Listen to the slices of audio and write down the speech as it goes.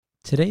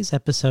Today's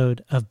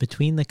episode of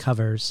Between the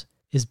Covers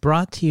is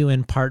brought to you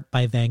in part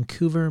by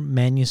Vancouver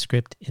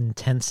Manuscript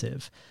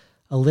Intensive,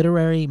 a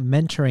literary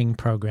mentoring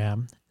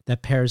program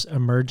that pairs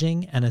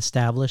emerging and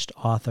established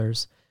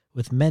authors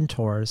with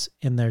mentors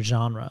in their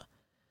genre.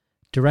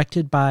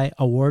 Directed by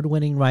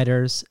award-winning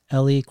writers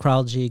Ellie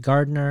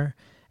Kralji-Gardner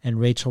and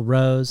Rachel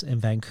Rose in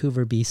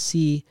Vancouver,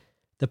 BC,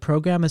 the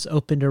program is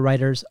open to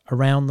writers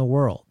around the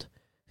world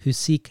who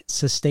seek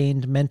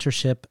sustained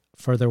mentorship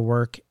for their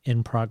work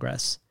in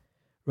progress.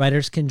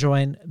 Writers can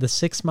join the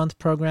 6-month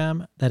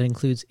program that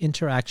includes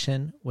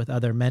interaction with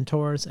other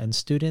mentors and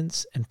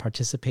students and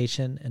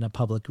participation in a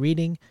public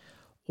reading,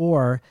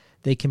 or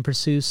they can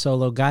pursue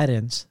solo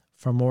guidance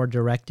for more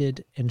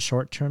directed and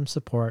short-term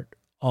support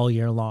all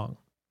year long.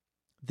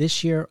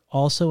 This year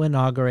also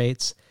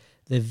inaugurates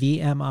the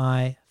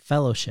VMI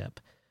Fellowship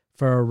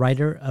for a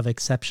writer of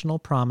exceptional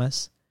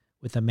promise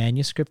with a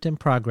manuscript in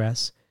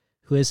progress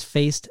who has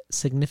faced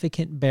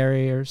significant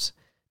barriers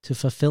to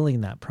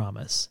fulfilling that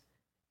promise,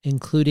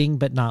 including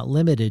but not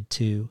limited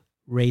to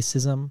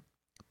racism,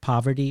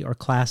 poverty or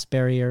class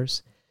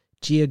barriers,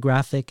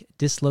 geographic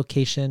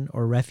dislocation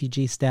or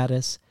refugee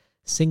status,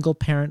 single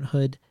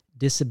parenthood,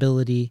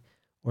 disability,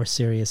 or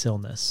serious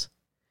illness.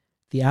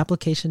 The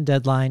application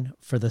deadline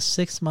for the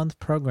 6-month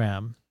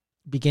program,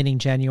 beginning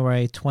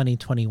January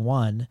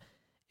 2021,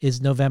 is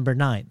November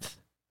 9th.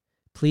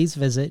 Please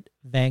visit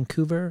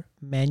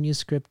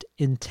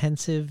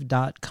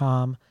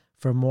vancouvermanuscriptintensive.com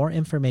for more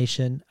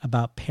information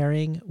about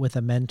pairing with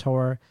a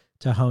mentor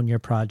to hone your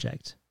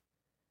project.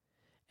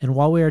 And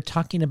while we are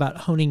talking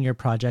about honing your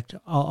project,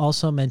 I'll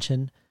also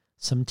mention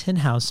some Tin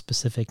House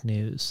specific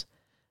news.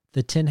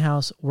 The Tin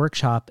House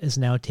Workshop is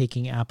now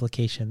taking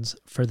applications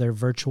for their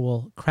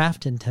virtual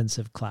craft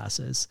intensive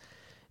classes.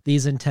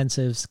 These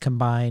intensives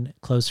combine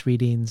close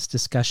readings,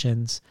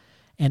 discussions,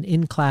 and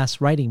in-class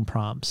writing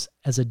prompts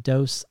as a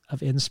dose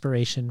of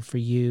inspiration for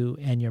you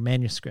and your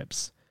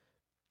manuscripts.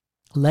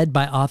 Led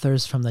by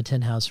authors from the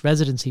Tin House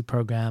Residency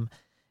Program,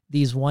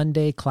 these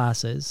one-day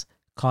classes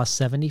cost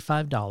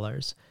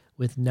 $75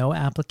 with no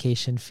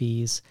application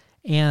fees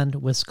and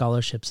with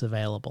scholarships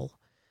available.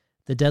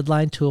 The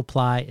deadline to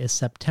apply is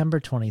September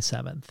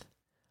 27th.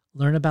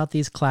 Learn about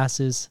these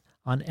classes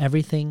on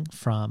everything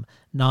from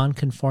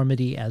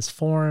nonconformity as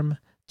form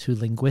to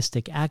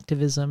linguistic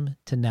activism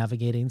to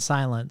navigating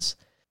silence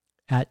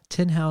at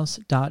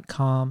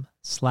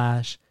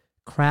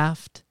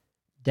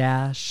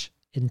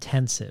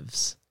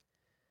tinhouse.com/craft-intensives.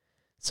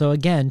 So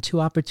again, 2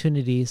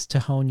 opportunities to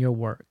hone your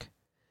work.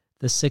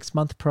 The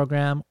 6-month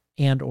program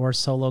and or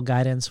solo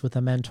guidance with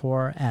a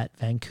mentor at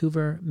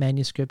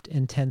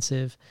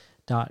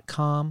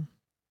vancouvermanuscriptintensive.com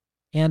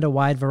and a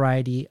wide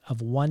variety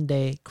of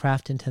one-day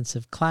craft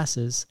intensive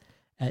classes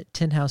at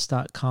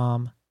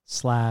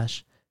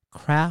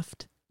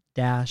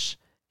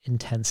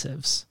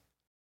tinhouse.com/craft-intensives.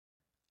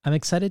 I'm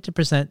excited to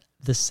present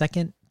the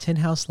second Tin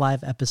House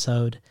Live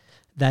episode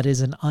that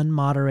is an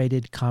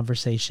unmoderated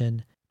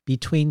conversation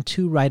between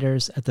 2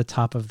 writers at the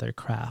top of their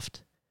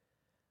craft.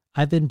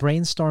 I've been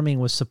brainstorming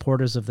with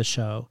supporters of the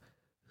show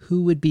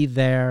who would be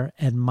there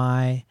and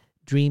my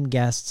dream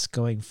guests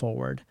going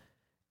forward.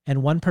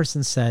 And one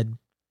person said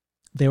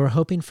they were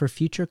hoping for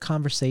future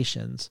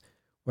conversations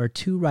where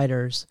 2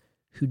 writers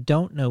who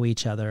don't know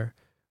each other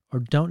or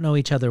don't know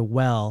each other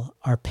well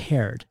are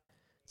paired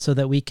so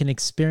that we can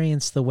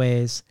experience the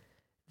ways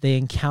they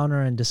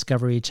encounter and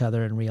discover each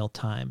other in real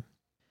time.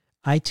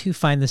 I too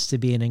find this to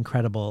be an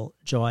incredible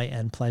joy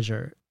and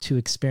pleasure to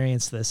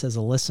experience this as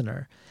a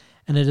listener,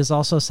 and it is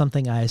also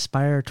something I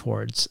aspire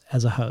towards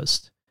as a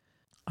host.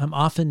 I'm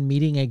often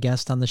meeting a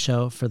guest on the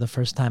show for the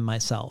first time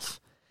myself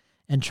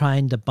and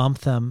trying to bump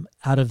them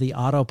out of the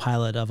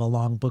autopilot of a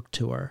long book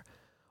tour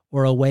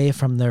or away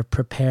from their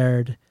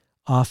prepared,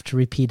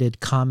 oft-repeated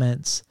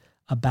comments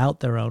about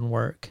their own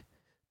work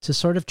to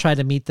sort of try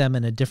to meet them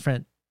in a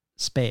different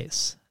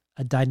space,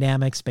 a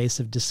dynamic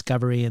space of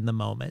discovery in the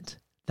moment.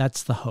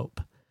 That's the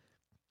hope.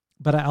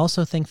 But I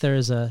also think there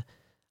is a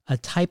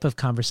type of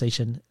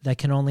conversation that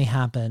can only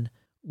happen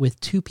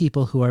with 2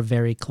 people who are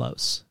very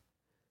close.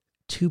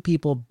 2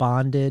 people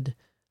bonded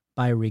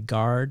by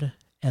regard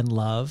and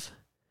love,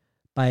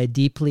 by a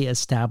deeply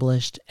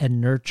established and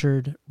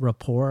nurtured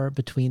rapport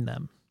between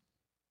them.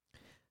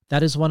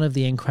 That is one of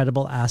the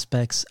incredible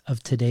aspects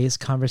of today's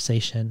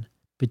conversation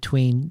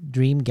between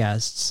dream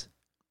guests,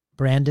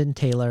 Brandon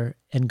Taylor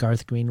and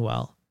Garth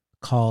Greenwell,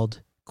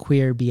 called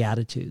Queer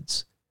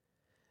Beatitudes.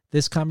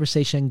 This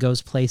conversation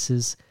goes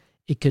places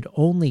it could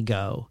only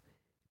go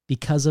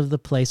because of the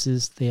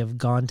places they have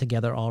gone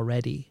together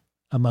already,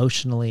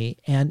 emotionally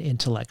and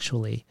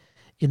intellectually,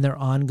 in their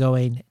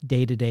ongoing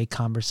day-to-day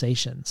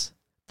conversations,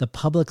 the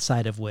public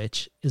side of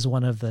which is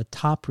one of the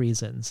top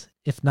reasons,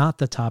 if not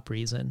the top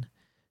reason,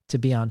 to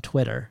be on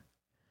Twitter,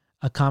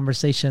 a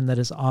conversation that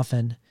is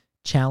often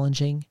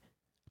challenging,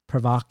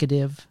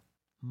 provocative,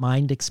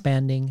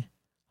 mind-expanding,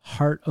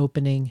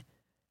 heart-opening,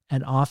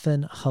 and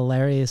often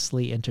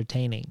hilariously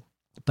entertaining,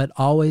 but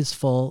always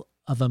full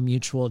of a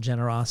mutual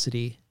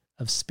generosity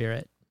of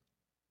spirit.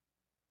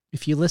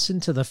 If you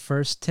listened to the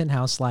first Tin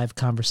House Live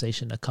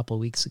conversation a couple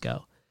weeks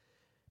ago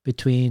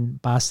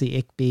between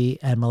Basi Ikbi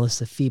and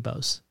Melissa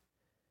Phoebos,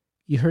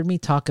 you heard me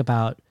talk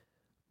about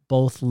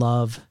both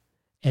love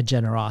and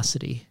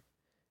generosity,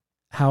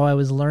 how I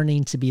was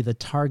learning to be the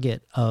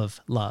target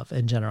of love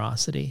and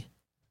generosity,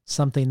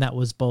 something that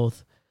was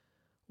both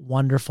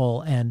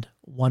wonderful and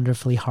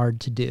wonderfully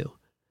hard to do.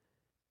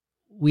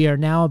 We are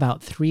now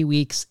about 3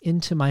 weeks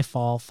into my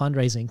fall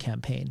fundraising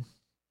campaign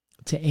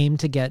to aim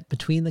to get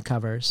Between the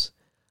Covers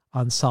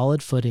on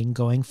solid footing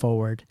going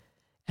forward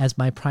as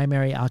my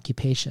primary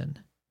occupation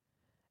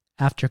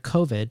after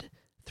COVID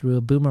threw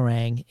a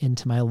boomerang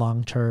into my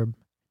long-term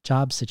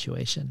job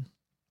situation.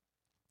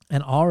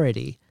 And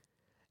already,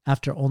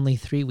 after only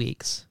 3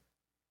 weeks,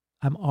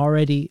 I'm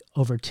already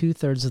over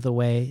 2/3 of the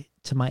way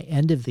to my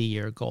end of the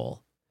year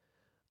goal,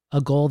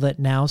 a goal that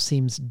now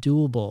seems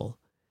doable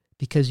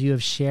because you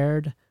have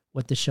shared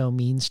what the show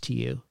means to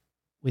you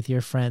with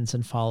your friends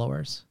and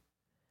followers.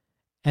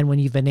 And when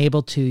you've been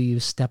able to,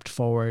 you've stepped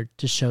forward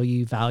to show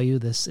you value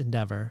this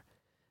endeavor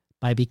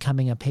by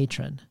becoming a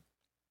patron.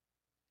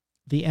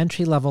 The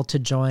entry level to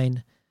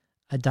join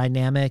a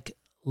dynamic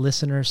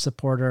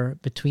listener-supporter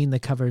Between the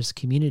Covers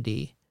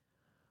community,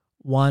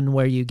 one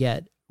where you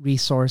get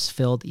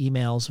resource-filled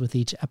emails with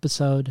each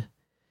episode,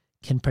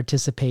 can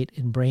participate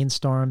in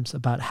brainstorms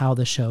about how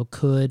the show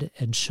could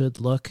and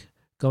should look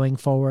going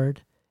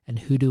forward and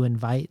who to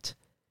invite,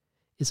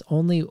 is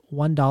only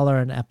 $1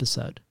 an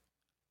episode,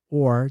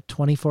 or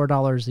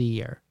 $24 a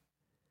year.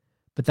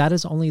 But that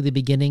is only the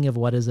beginning of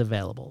what is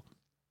available.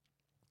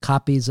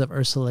 Copies of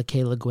Ursula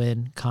K. Le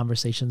Guin,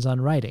 Conversations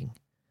on Writing,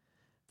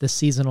 the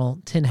seasonal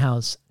Tin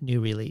House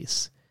new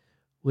release,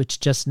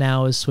 which just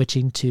now is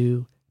switching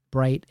to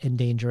Bright and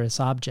Dangerous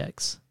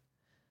Objects.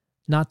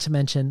 Not to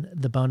mention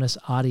the bonus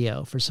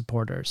audio for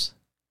supporters.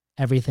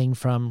 Everything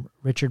from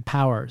Richard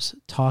Powers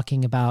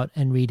talking about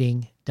and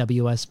reading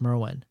W.S.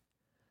 Merwin,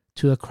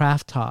 to a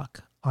craft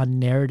talk on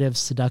narrative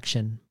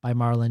seduction by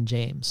Marlon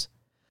James,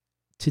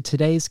 to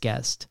today's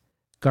guest,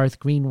 Garth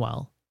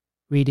Greenwell,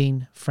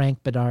 reading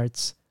Frank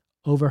Bidart's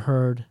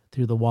Overheard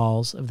Through the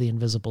Walls of the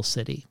Invisible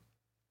City.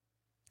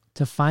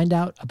 To find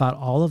out about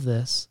all of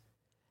this,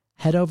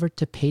 head over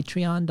to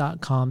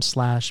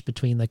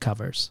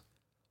patreon.com/betweenthecovers.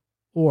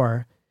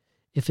 Or,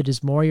 if it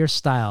is more your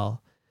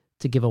style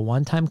to give a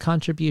one-time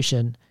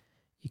contribution,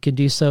 you can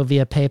do so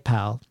via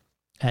PayPal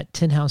at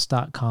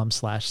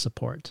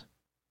tinhouse.com/support.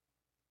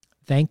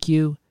 Thank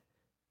you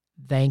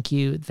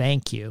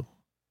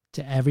to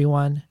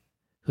everyone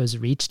who has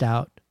reached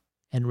out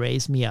and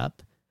raised me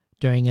up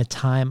during a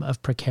time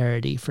of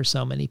precarity for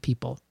so many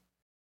people.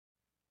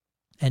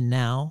 And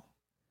now,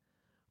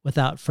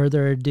 without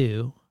further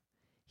ado,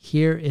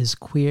 here is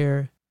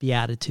Queer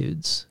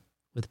Beatitudes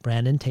with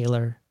Brandon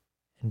Taylor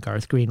and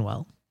Garth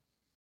Greenwell.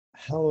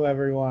 Hello,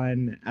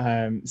 everyone.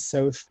 I'm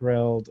so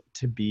thrilled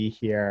to be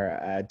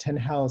here. Tin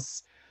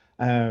House,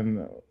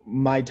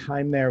 my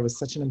time there was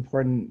such an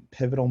important,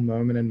 pivotal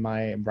moment in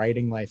my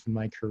writing life and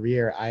my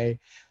career. I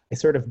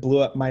sort of blew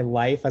up my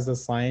life as a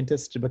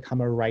scientist to become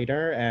a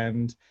writer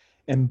and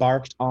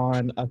embarked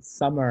on a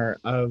summer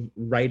of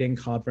writing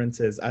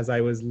conferences as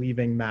I was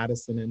leaving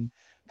Madison and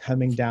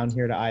coming down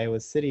here to Iowa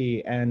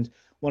City. And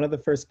one of the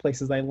first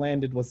places I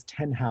landed was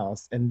Tin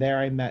House. And there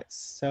I met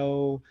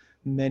so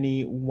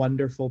many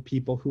wonderful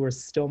people who are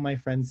still my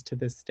friends to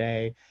this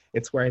day.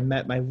 It's where I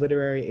met my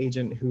literary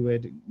agent who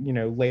would,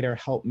 later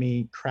help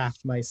me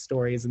craft my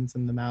stories and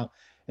send them out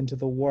into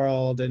the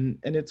world. And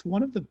it's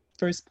one of the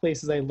first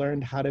places I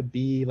learned how to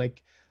be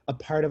like a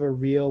part of a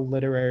real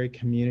literary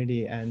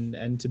community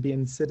and to be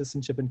in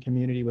citizenship and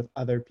community with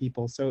other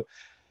people. So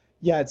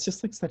yeah, it's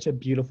just like such a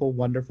beautiful,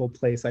 wonderful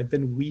place. I've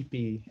been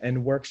weepy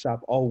in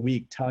workshop all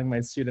week telling my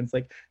students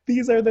like,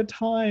 these are the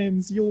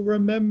times you'll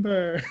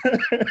remember.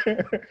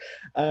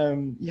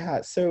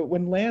 So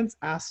when Lance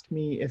asked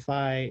me if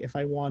I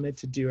wanted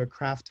to do a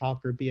craft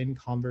talk or be in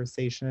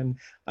conversation,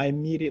 I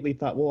immediately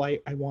thought, well,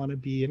 I want to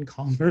be in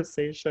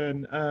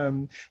conversation.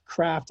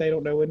 Craft, I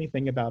don't know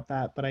anything about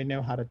that, but I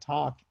know how to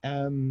talk.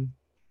 And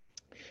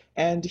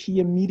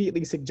he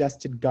immediately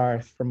suggested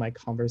Garth for my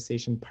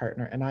conversation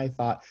partner. And I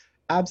thought,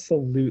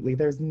 absolutely,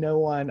 there's no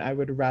one I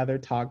would rather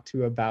talk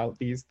to about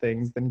these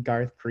things than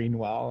Garth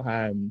Greenwell,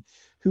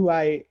 who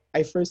I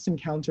first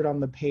encountered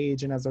on the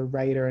page and as a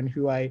writer, and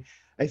who I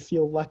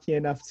feel lucky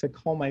enough to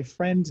call my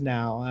friend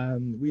now.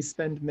 We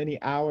spend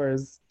many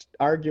hours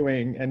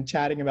arguing and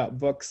chatting about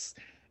books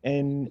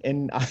in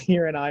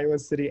here in Iowa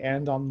City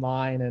and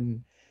online,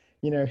 and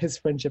his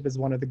friendship is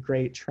one of the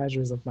great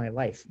treasures of my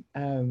life.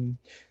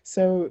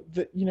 So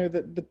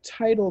the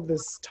title of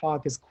this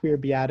talk is Queer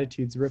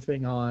Beatitudes,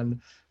 riffing on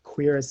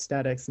queer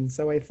aesthetics. And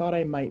so I thought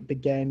I might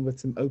begin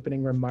with some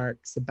opening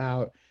remarks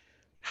about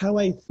how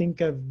I think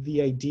of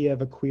the idea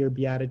of a queer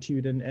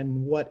beatitude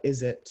and what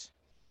is it.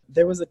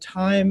 There was a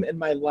time in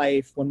my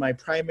life when my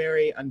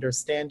primary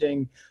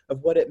understanding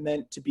of what it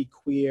meant to be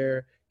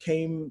queer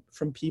came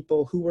from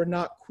people who were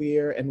not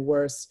queer, and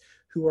worse,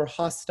 who were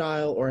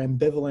hostile or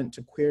ambivalent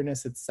to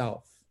queerness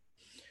itself.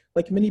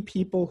 Like many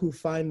people who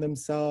find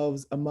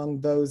themselves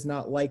among those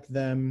not like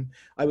them,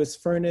 I was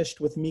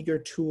furnished with meager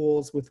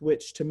tools with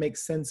which to make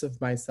sense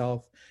of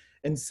myself.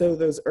 And so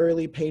those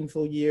early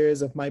painful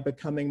years of my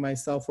becoming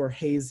myself were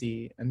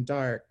hazy and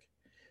dark.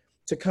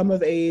 To come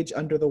of age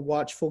under the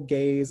watchful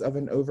gaze of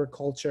an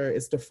overculture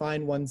is to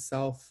find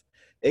oneself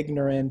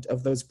ignorant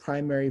of those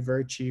primary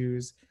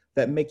virtues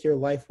that make your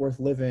life worth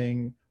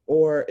living,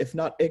 or if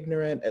not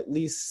ignorant, at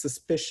least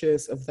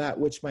suspicious of that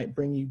which might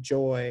bring you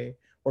joy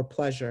or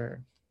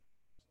pleasure.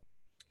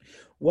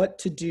 What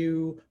to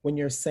do when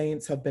your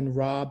saints have been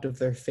robbed of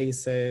their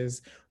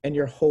faces and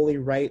your holy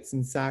rites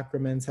and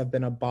sacraments have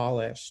been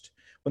abolished,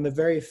 when the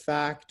very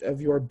fact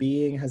of your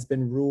being has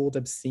been ruled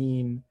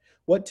obscene?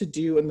 What to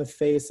do in the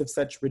face of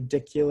such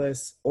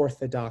ridiculous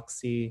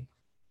orthodoxy?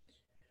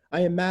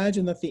 I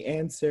imagine that the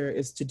answer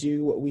is to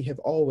do what we have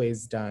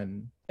always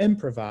done: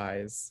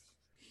 improvise.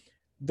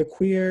 The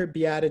queer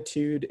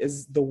beatitude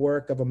is the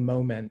work of a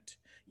moment.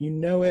 You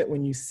know it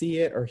when you see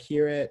it or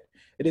hear it.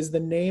 It is the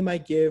name I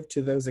give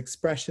to those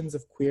expressions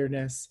of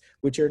queerness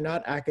which are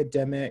not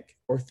academic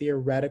or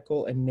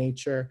theoretical in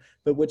nature,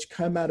 but which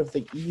come out of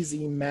the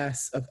easy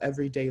mess of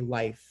everyday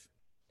life.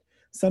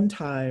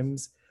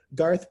 Sometimes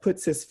Garth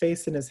puts his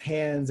face in his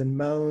hands and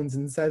moans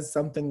and says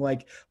something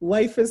like,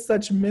 "Life is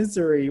such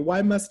misery.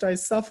 Why must I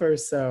suffer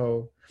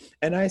so?"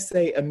 And I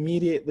say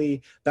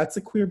immediately, that's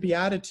a queer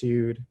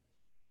beatitude.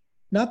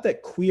 Not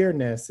that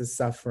queerness is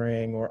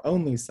suffering or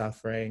only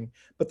suffering,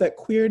 but that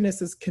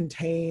queerness is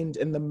contained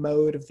in the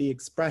mode of the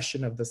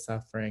expression of the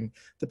suffering,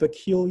 the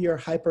peculiar,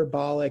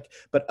 hyperbolic,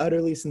 but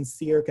utterly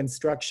sincere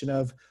construction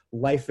of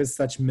life is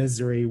such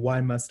misery,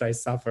 why must I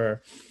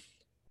suffer?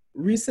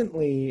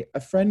 Recently, a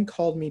friend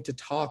called me to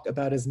talk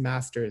about his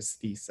master's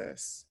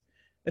thesis.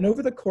 And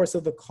over the course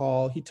of the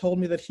call, he told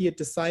me that he had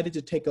decided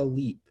to take a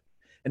leap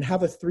and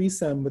have a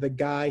threesome with a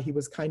guy he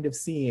was kind of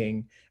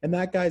seeing, and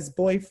that guy's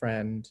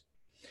boyfriend.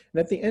 And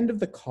at the end of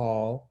the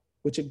call,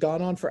 which had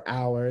gone on for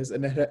hours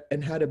and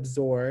had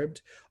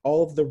absorbed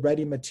all of the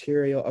ready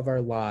material of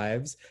our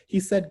lives, he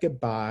said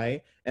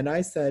goodbye, and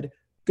I said,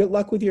 "Good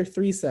luck with your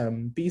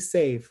threesome. Be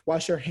safe.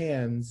 Wash your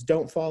hands.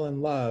 Don't fall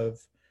in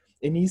love."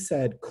 And he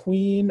said,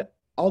 "Queen,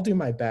 I'll do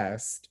my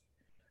best."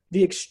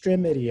 The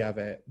extremity of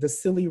it, the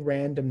silly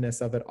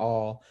randomness of it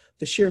all,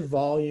 the sheer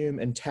volume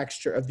and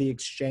texture of the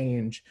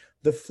exchange,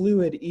 the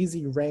fluid,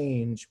 easy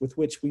range with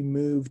which we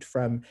moved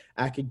from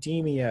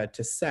academia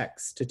to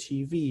sex, to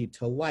TV,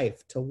 to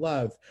life, to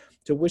love,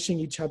 to wishing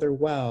each other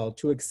well,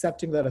 to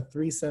accepting that a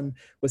threesome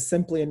was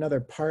simply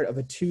another part of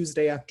a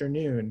Tuesday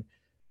afternoon.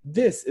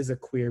 This is a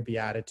queer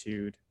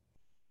beatitude.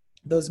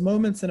 Those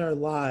moments in our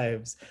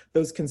lives,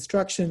 those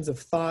constructions of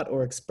thought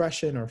or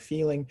expression or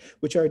feeling,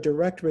 which are a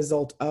direct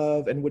result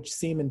of and which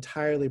seem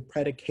entirely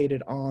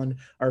predicated on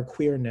our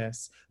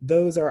queerness,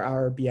 those are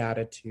our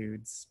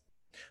beatitudes.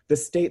 The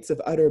states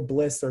of utter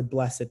bliss or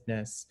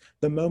blessedness,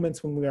 the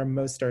moments when we are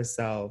most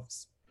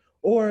ourselves,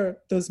 or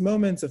those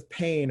moments of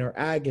pain or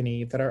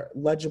agony that are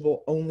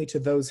legible only to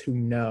those who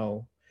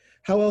know.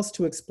 How else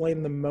to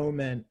explain the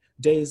moment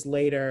days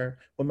later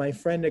when my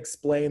friend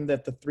explained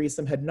that the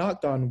threesome had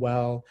not gone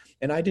well,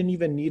 and I didn't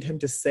even need him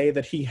to say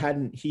that he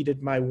hadn't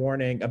heeded my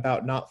warning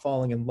about not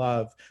falling in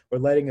love or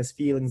letting his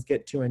feelings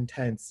get too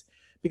intense,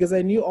 because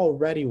I knew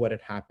already what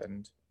had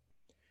happened.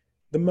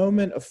 The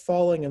moment of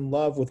falling in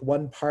love with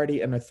one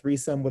party and a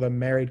threesome with a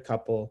married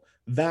couple,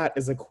 that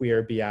is a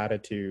queer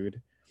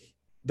beatitude.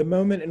 The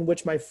moment in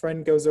which my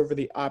friend goes over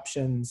the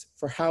options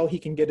for how he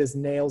can get his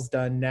nails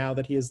done now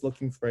that he is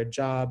looking for a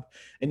job,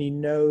 and he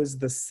knows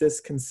the cis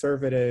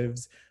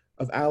conservatives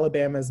of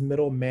Alabama's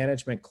middle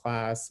management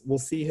class will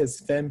see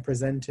his femme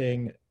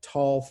presenting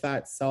tall,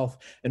 fat self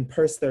and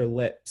purse their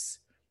lips.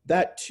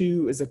 That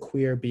too is a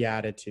queer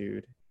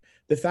beatitude.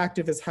 The fact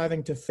of his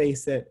having to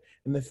face it,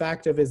 and the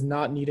fact of his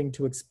not needing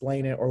to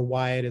explain it or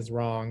why it is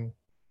wrong.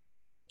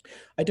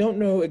 I don't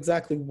know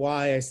exactly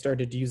why I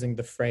started using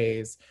the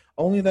phrase,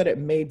 only that it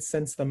made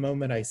sense the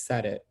moment I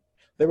said it.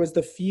 There was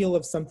the feel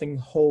of something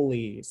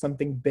holy,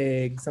 something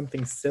big,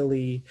 something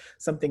silly,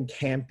 something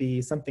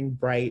campy, something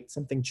bright,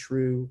 something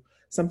true,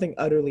 something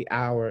utterly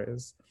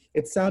ours.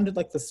 It sounded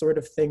like the sort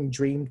of thing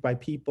dreamed by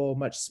people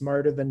much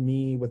smarter than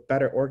me with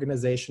better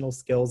organizational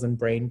skills and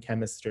brain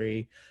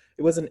chemistry.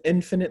 It was an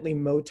infinitely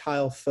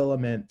motile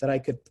filament that I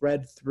could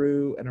thread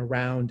through and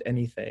around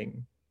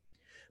anything.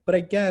 But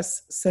I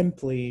guess,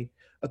 simply,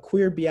 a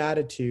queer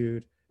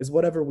beatitude is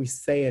whatever we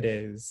say it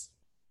is.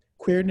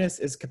 Queerness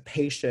is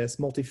capacious,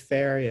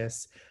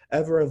 multifarious,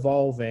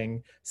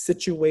 ever-evolving,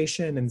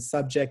 situation and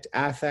subject,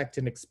 affect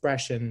and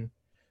expression.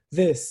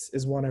 This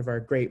is one of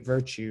our great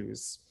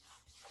virtues.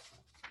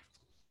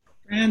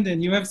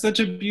 Brandon, you have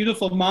such a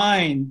beautiful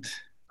mind.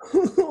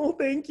 Oh,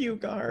 thank you,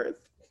 Garth.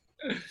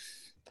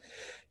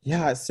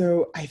 Yeah,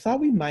 so I thought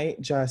we might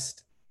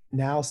just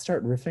now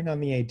start riffing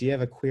on the idea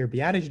of a queer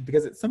beatitude,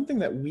 because it's something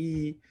that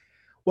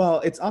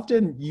it's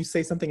often you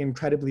say something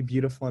incredibly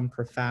beautiful and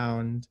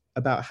profound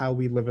about how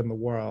we live in the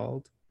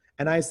world.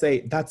 And I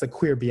say, that's a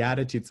queer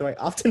beatitude. So I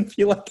often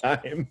feel like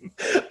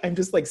I'm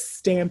just like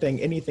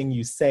stamping anything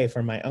you say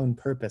for my own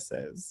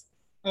purposes.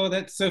 Oh,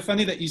 that's so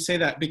funny that you say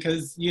that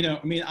because, I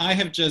mean, I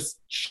have just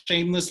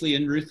shamelessly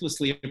and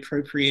ruthlessly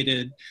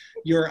appropriated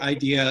your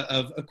idea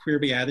of a queer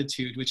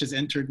beatitude, which has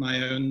entered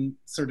my own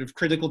sort of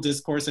critical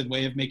discourse and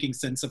way of making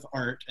sense of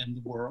art and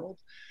the world.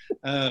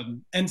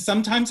 And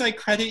sometimes I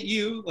credit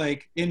you,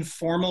 like in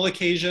formal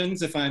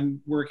occasions, if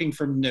I'm working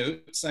from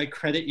notes, I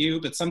credit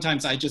you, but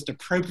sometimes I just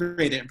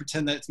appropriate it and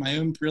pretend that it's my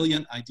own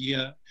brilliant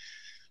idea.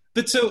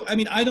 But so, I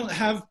mean, I don't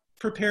have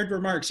prepared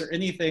remarks or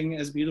anything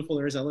as beautiful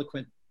or as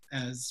eloquent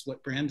as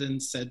what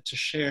Brandon said to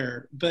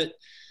share. But,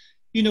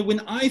 when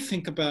I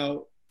think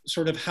about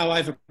sort of how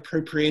I've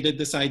appropriated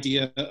this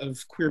idea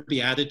of queer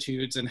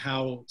beatitudes and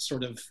how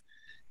sort of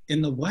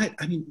in the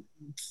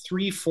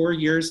 3-4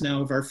 years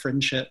now of our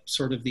friendship,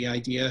 sort of the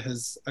idea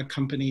has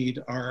accompanied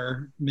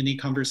our many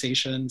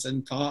conversations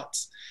and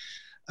thoughts.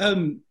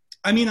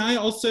 I mean, I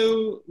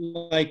also,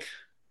 like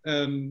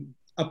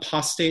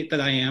apostate that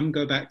I am,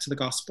 go back to the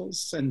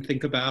Gospels and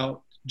think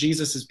about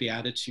Jesus's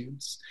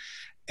beatitudes.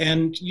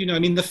 And, I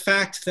mean, the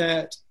fact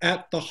that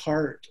at the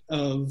heart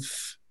of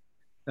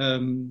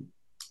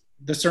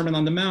the Sermon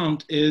on the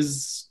Mount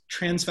is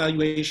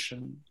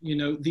transvaluation.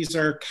 These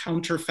are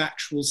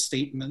counterfactual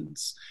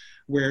statements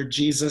where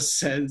Jesus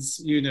says,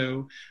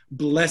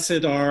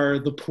 blessed are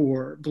the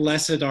poor,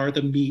 blessed are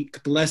the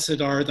meek,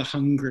 blessed are the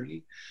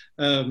hungry.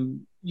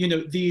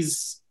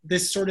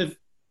 This sort of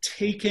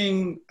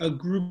taking a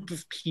group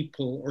of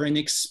people or an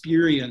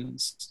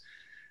experience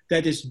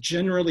that is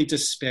generally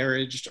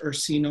disparaged or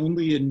seen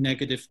only in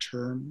negative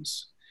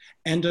terms,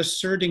 and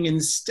asserting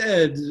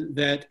instead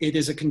that it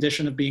is a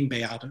condition of being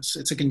beatus.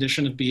 It's a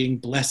condition of being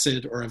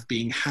blessed or of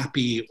being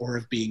happy or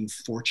of being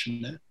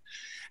fortunate.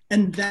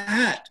 And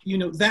that,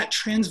 that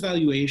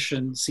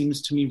transvaluation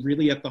seems to me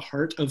really at the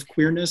heart of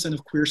queerness and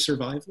of queer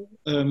survival.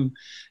 I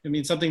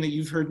mean, something that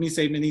you've heard me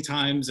say many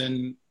times,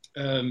 and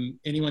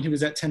anyone who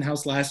was at Tin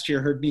House last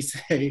year heard me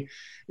say,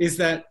 is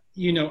that,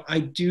 I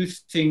do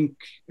think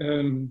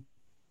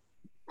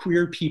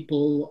queer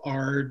people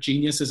are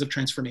geniuses of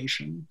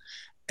transformation,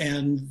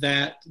 and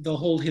that the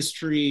whole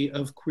history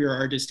of queer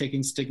art is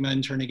taking stigma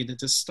and turning it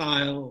into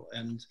style,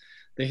 and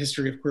the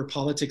history of queer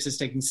politics is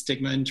taking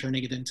stigma and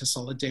turning it into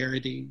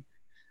solidarity.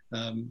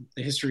 The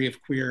history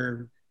of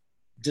queer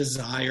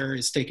desire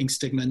is taking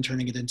stigma and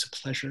turning it into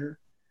pleasure.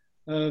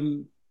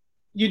 And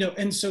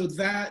so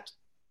that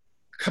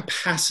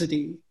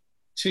capacity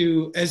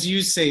to, as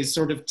you say,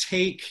 sort of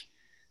take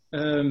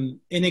an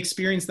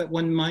experience that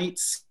one might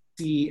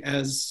see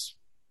as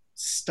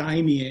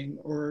stymieing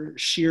or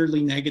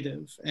sheerly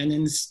negative, and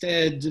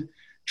instead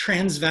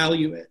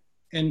transvalue it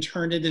and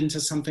turn it into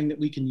something that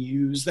we can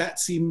use. That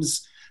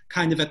seems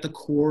kind of at the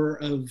core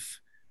of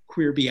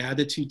queer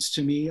beatitudes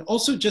to me.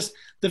 Also, just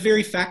the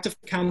very fact of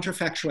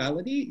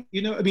counterfactuality,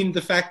 I mean,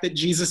 the fact that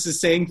Jesus is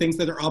saying things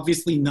that are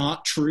obviously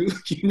not true,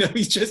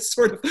 he's just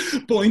sort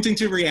of pointing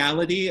to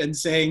reality and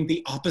saying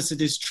the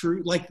opposite is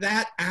true. Like,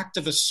 that act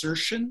of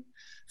assertion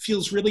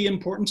feels really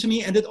important to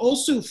me. And it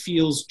also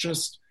feels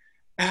just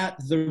at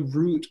the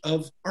root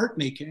of art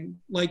making.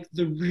 Like,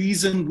 the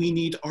reason we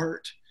need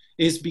art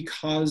is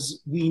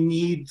because we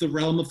need the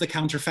realm of the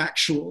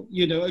counterfactual.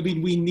 I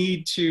mean, we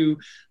need to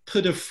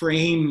put a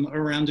frame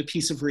around a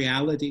piece of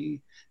reality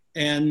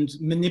and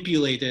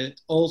manipulate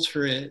it,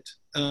 alter it,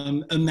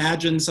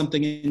 imagine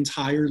something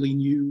entirely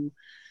new.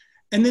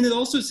 And then it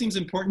also seems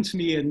important to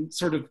me, and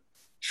sort of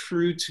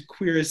true to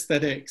queer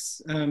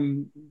aesthetics,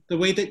 the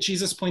way that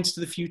Jesus points to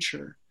the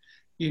future.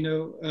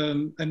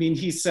 I mean,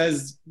 he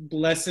says,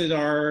 blessed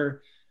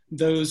are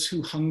those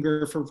who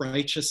hunger for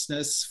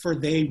righteousness, for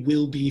they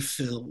will be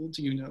filled,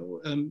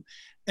 and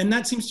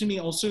that seems to me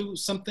also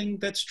something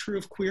that's true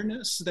of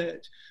queerness,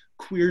 that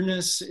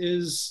queerness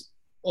is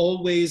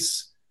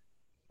always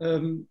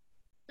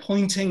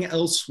pointing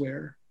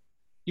elsewhere.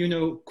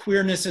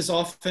 Queerness is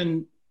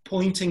often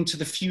pointing to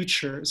the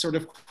future. Sort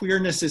of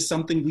queerness is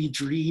something we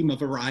dream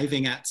of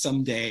arriving at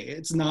someday.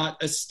 It's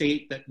not a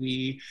state that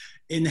we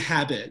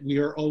inhabit. We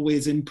are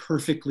always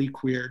imperfectly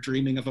queer,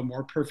 dreaming of a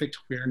more perfect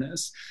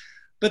queerness.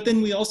 But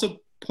then we also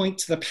point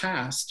to the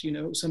past.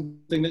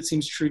 Something that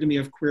seems true to me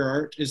of queer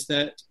art is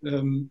that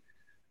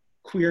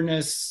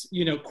queerness,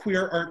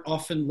 queer art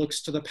often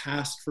looks to the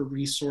past for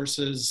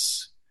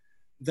resources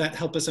that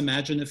help us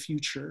imagine a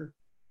future.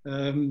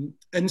 And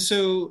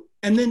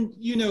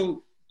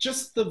then,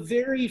 just the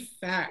very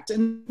fact,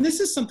 and this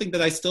is something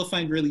that I still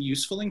find really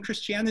useful in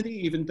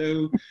Christianity, even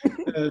though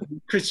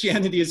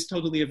Christianity is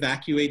totally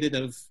evacuated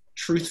of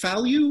truth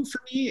value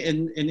for me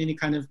in any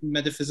kind of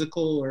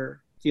metaphysical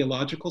or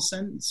theological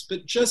sense,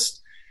 but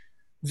just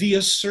the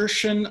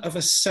assertion of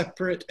a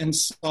separate and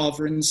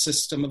sovereign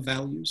system of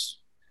values.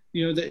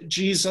 That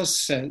Jesus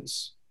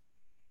says,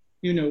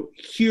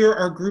 here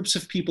are groups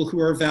of people who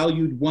are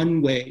valued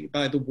one way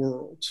by the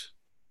world,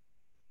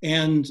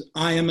 and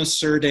I am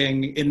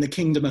asserting in the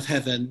kingdom of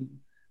heaven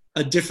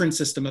a different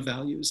system of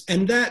values.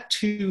 And that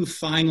too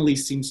finally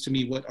seems to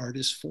me what art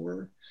is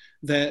for,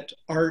 that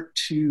art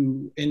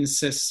too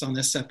insists on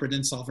a separate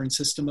and sovereign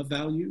system of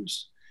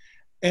values.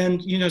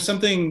 And,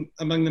 something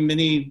among the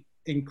many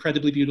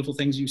incredibly beautiful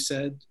things you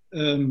said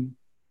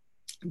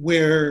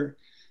where,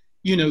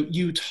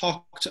 you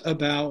talked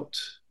about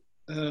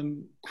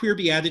queer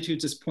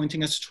beatitudes as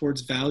pointing us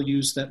towards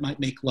values that might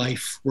make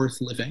life worth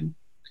living.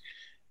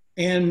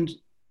 And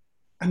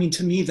I mean,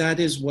 to me, that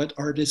is what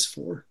art is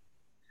for.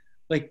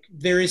 Like,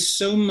 there is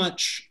so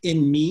much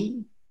in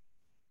me,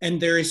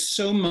 and there is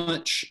so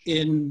much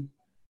in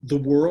the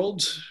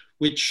world,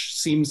 which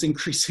seems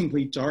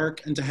increasingly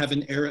dark, and to have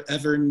an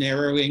ever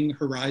narrowing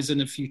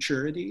horizon of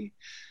futurity.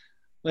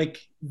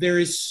 Like, there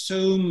is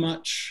so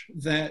much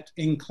that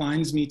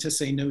inclines me to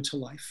say no to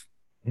life.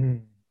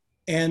 Mm.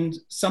 And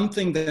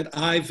something that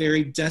I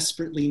very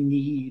desperately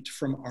need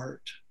from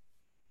art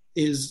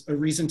is a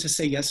reason to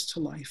say yes to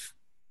life.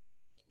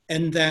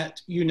 And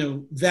that,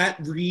 that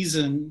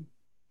reason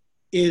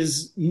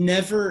is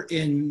never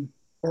in,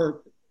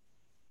 or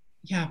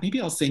yeah,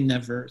 maybe I'll say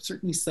never,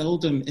 certainly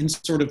seldom in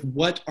sort of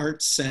what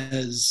art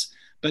says,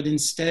 but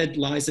instead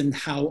lies in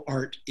how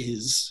art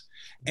is.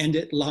 And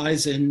it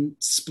lies in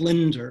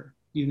splendor,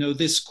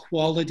 this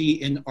quality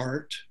in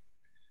art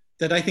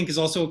that I think is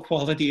also a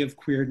quality of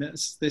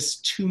queerness, this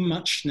too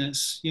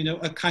muchness,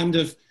 a kind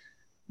of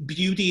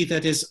beauty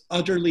that is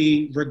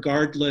utterly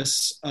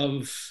regardless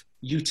of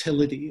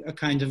utility, a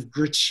kind of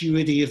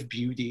gratuity of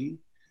beauty,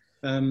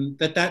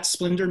 that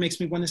splendor makes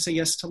me want to say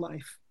yes to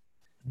life.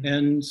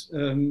 And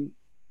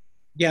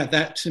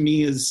that to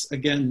me is,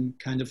 again,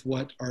 kind of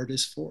what art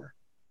is for.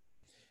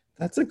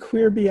 That's a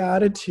queer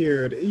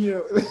beatitude.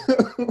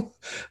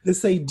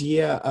 This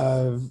idea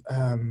of,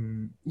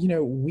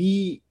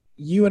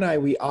 you and I,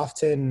 we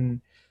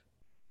often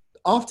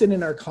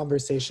in our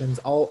conversations,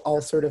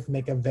 I'll sort of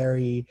make a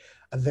very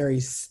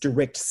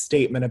strict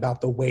statement about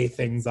the way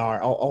things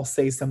are. I'll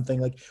say something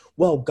like,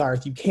 well,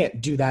 Garth, you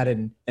can't do that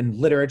in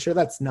literature.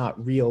 That's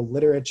not real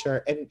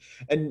literature.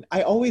 And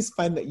I always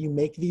find that you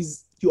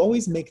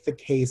always make the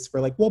case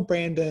for like, well,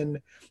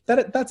 Brandon,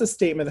 that's a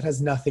statement that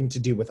has nothing to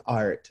do with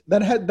art.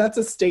 That's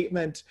a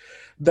statement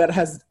that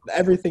has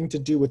everything to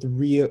do with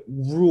real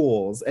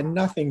rules and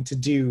nothing to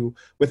do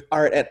with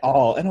art at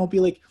all. And I'll be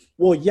like,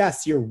 well,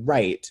 yes, you're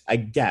right, I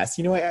guess.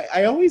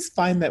 I always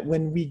find that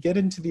when we get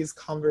into these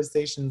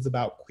conversations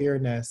about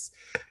queerness,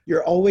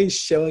 you're always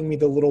showing me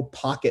the little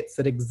pockets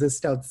that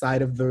exist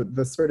outside of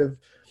the sort of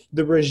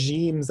the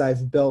regimes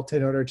I've built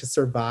in order to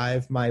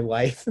survive my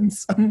life in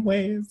some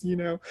ways.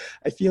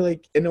 I feel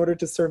like in order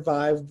to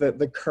survive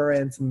the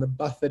currents and the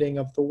buffeting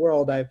of the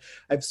world,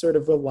 I've sort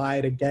of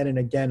relied again and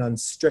again on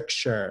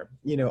stricture,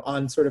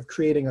 on sort of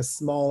creating a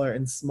smaller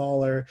and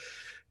smaller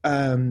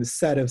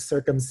set of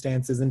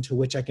circumstances into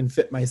which I can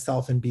fit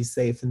myself and be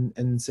safe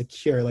and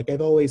secure. Like,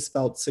 I've always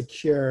felt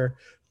secure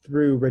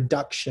through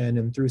reduction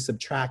and through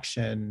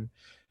subtraction.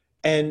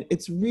 And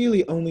it's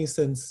really only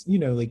since,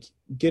 like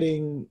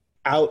getting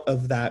out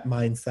of that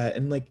mindset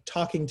and like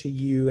talking to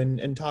you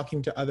and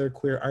talking to other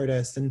queer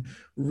artists and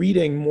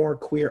reading more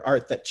queer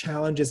art that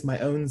challenges my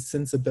own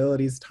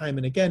sensibilities time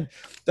and again,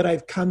 that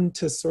I've come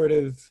to sort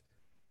of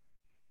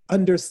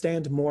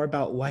understand more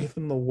about life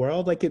in the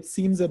world. Like, it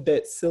seems a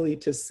bit silly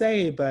to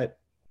say, but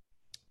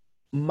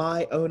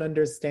my own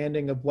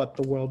understanding of what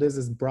the world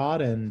is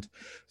broadened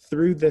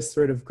through this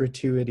sort of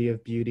gratuity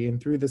of beauty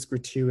and through this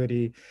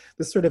gratuity,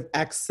 this sort of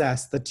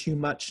excess, the too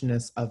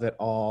muchness of it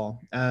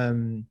all.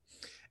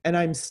 And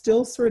I'm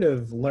still sort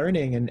of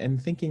learning and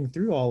thinking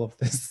through all of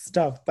this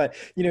stuff. But,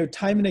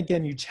 time and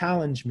again, you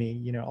challenge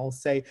me. I'll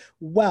say,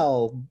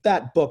 well,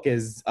 that book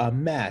is a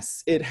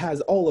mess. It has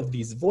all of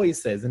these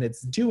voices and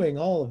it's doing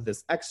all of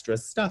this extra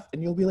stuff.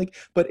 And you'll be like,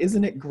 but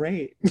isn't it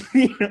great?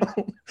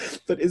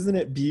 But isn't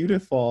it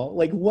beautiful?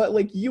 Like, what,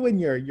 like you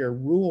and your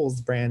rules,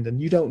 Brandon,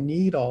 you don't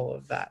need all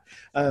of that.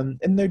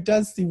 And there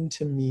does seem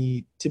to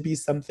me to be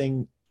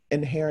something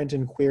inherent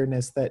in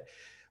queerness that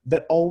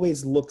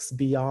always looks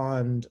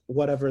beyond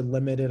whatever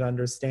limited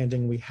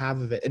understanding we have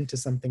of it into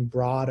something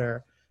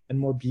broader and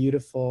more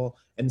beautiful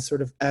and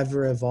sort of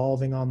ever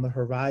evolving on the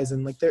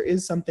horizon. Like, there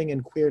is something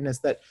in queerness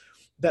that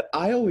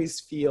I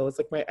always feel, it's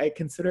like I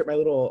consider it my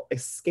little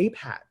escape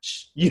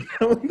hatch, these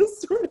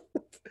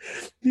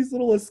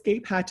little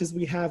escape hatches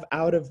we have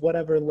out of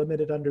whatever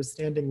limited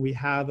understanding we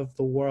have of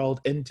the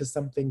world into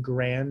something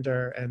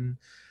grander and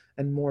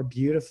more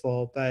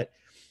beautiful.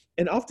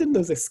 And often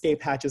those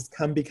escape hatches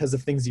come because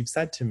of things you've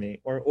said to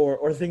me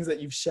or things that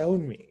you've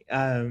shown me.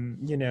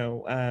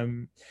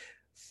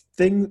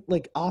 Thing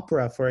like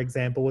opera, for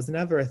example, was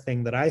never a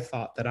thing that I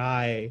thought that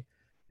I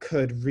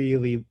could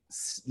really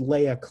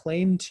lay a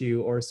claim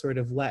to or sort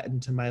of let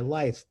into my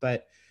life.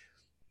 But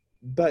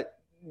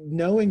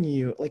knowing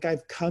you, like,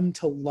 I've come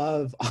to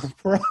love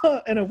opera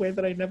in a way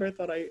that I never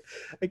thought I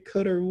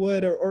could or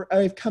would, or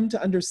I've come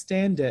to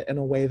understand it in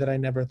a way that I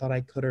never thought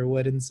I could or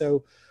would. And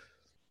so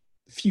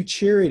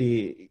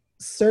futurity,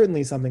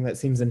 certainly something that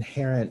seems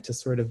inherent to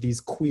sort of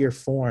these queer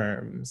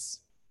forms.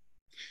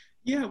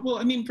 Yeah, well,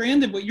 I mean,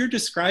 Brandon, what you're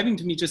describing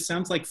to me just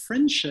sounds like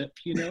friendship,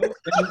 and,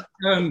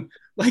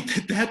 like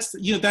that's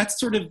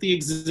sort of the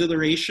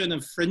exhilaration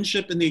of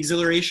friendship and the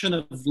exhilaration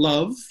of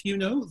love,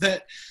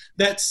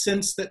 that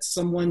sense that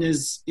someone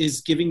is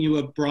giving you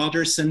a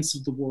broader sense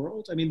of the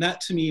world. I mean,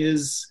 that to me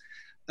is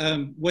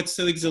what's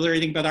so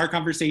exhilarating about our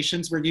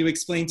conversations where you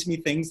explain to me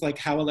things like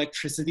how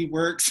electricity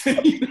works,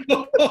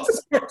 all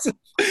sorts of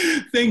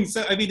things.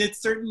 So, I mean,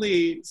 it's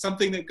certainly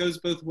something that goes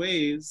both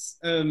ways.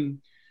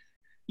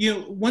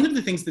 One of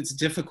the things that's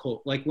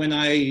difficult, like when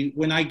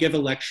I give a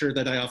lecture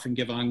that I often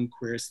give on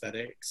queer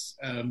aesthetics,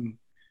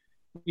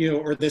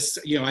 or this,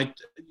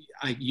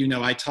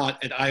 I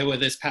taught at Iowa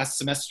this past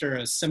semester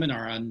a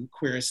seminar on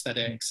queer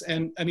aesthetics.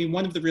 And I mean,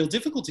 one of the real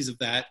difficulties of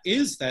that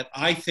is that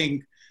I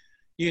think,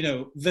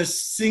 the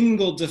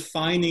single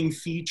defining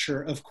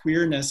feature of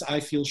queerness I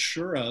feel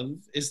sure of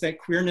is that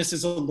queerness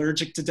is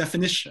allergic to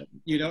definition.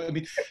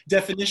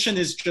 Definition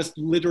is just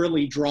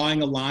literally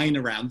drawing a line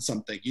around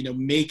something,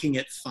 making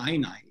it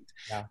finite.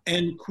 Yeah.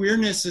 And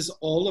queerness is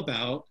all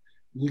about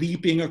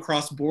leaping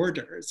across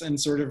borders and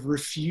sort of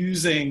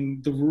refusing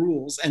the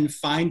rules and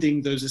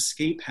finding those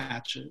escape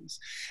hatches.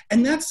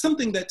 And that's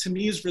something that to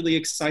me is really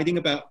exciting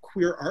about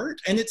queer art.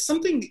 And it's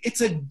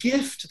a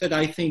gift that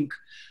I think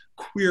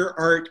queer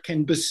art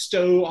can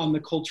bestow on the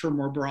culture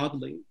more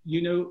broadly.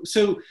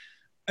 So,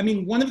 I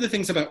mean, one of the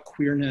things about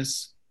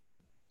queerness,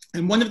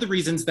 and one of the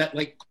reasons that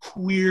like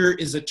queer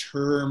is a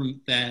term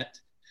that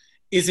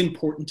is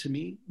important to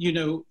me.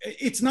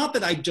 It's not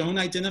that I don't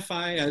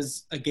identify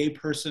as a gay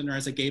person or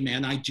as a gay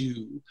man, I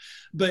do.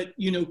 But,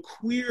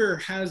 queer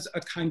has a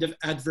kind of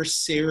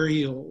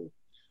adversarial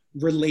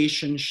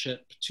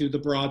relationship to the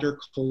broader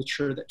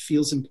culture that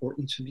feels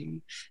important to me.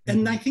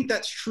 And I think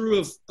that's true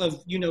of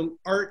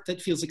art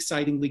that feels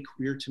excitingly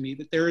queer to me,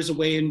 that there is a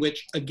way in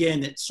which,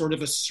 again, it's sort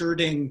of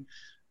asserting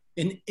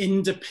an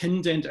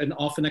independent and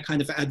often a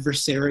kind of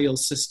adversarial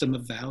system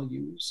of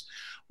values.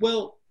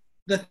 Well,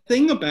 the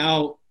thing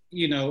about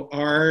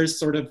our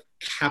sort of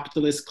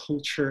capitalist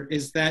culture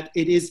is that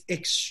it is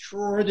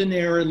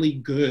extraordinarily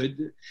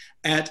good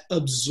at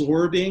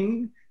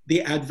absorbing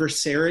the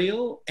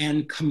adversarial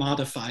and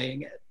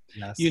commodifying it.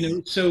 Yes.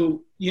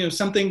 So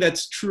something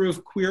that's true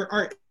of queer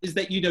art is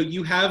that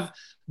you have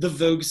the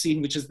Vogue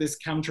scene, which is this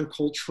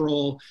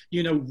countercultural,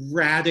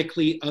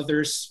 radically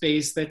other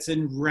space that's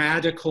in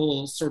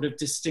radical sort of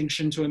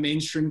distinction to a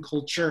mainstream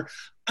culture,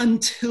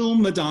 until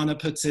Madonna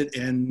puts it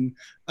in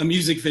a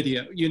music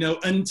video,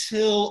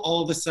 until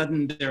all of a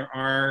sudden there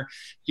are,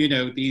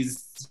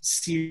 these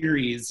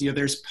series,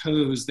 there's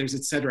Pose, there's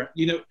et cetera,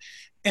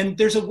 and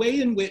there's a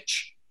way in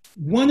which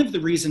one of the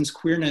reasons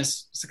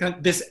queerness,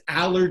 this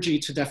allergy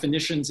to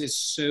definitions is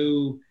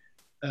so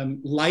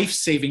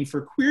life-saving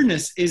for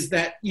queerness is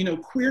that,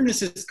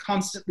 queerness is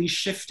constantly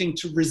shifting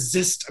to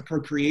resist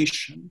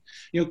appropriation.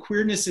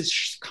 Queerness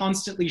is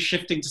constantly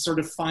shifting to sort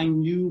of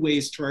find new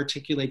ways to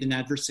articulate an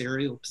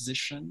adversarial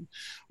position,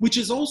 which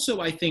is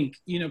also, I think,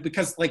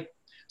 because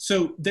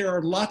so there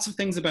are lots of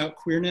things about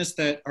queerness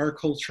that our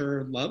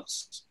culture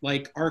loves.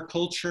 Like our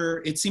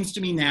culture, it seems to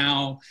me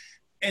now,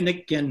 and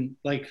again,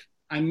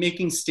 I'm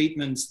making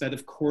statements that,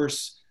 of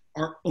course,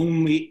 are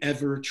only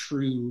ever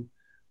true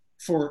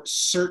for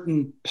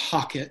certain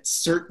pockets,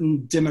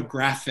 certain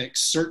demographics,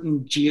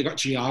 certain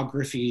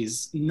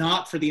geographies,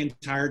 not for the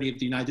entirety of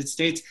the United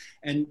States,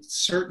 and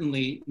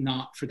certainly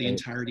not for the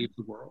entirety of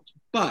the world.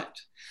 But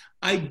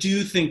I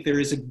do think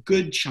there is a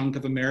good chunk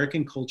of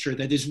American culture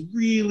that is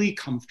really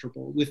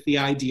comfortable with the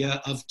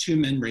idea of two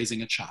men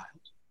raising a child.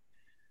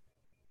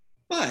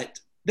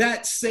 But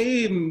that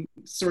same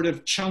sort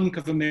of chunk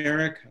of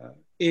America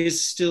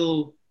is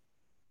still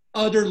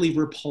utterly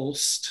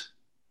repulsed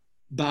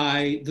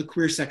by the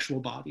queer sexual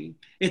body.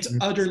 It's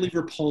utterly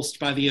repulsed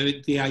by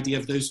the idea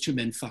of those two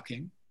men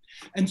fucking.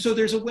 And so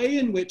there's a way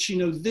in which,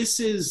 this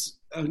is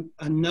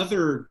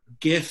another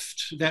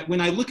gift that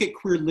when I look at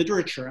queer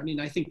literature, I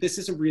mean, I think this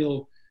is a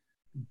real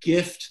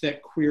gift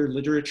that queer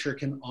literature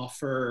can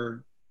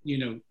offer,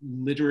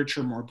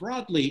 literature more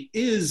broadly,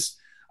 is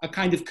a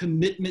kind of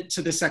commitment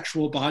to the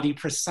sexual body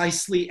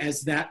precisely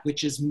as that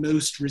which is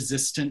most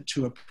resistant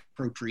to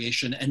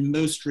appropriation and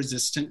most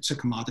resistant to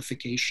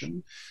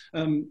commodification.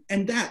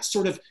 And that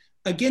sort of,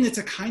 again, it's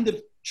a kind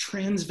of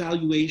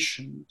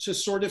transvaluation to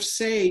sort of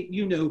say,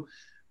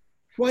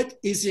 what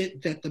is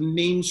it that the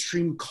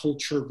mainstream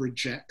culture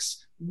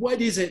rejects? What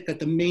is it that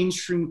the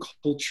mainstream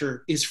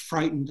culture is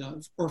frightened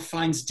of or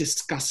finds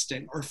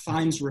disgusting or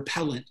finds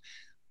repellent?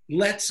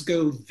 Let's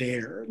go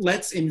there.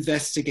 Let's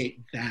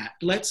investigate that.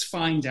 Let's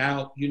find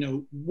out,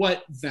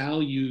 what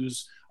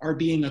values are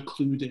being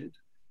occluded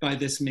by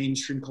this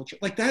mainstream culture.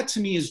 That to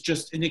me is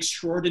just an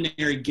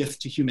extraordinary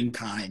gift to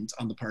humankind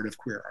on the part of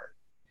queer art.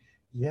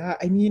 Yeah,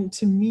 I mean,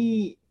 to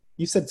me,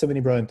 you said so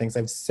many brilliant things. I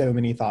have so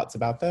many thoughts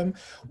about them.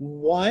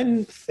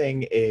 One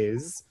thing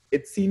is,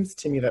 it seems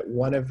to me that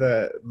one of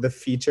the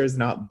features,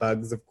 not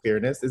bugs, of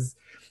queerness is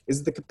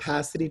the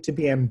capacity to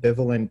be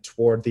ambivalent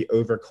toward the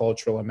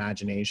overcultural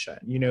imagination.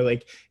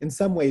 In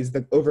some ways,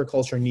 the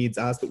overculture needs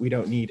us, but we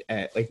don't need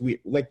it.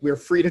 We're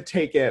free to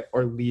take it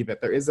or leave it.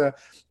 There is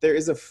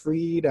a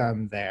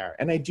freedom there,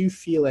 and I do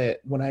feel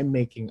it when I'm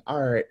making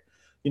art.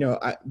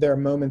 There are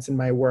moments in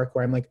my work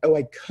where I'm like, oh,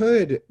 I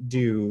could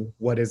do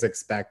what is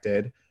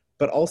expected,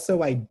 but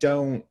also I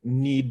don't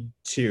need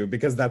to,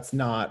 because that's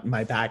not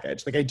my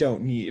baggage. Like I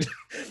don't need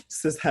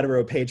cis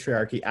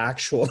heteropatriarchy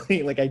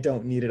actually, like I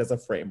don't need it as a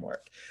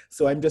framework.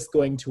 So I'm just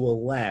going to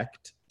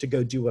elect to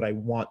go do what I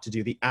want to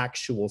do, the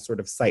actual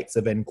sort of sites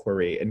of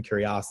inquiry and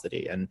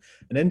curiosity and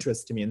an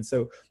interest to me. And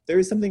so there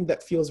is something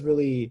that feels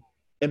really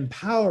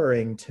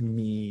empowering to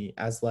me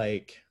as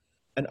like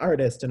an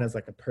artist and as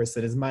like a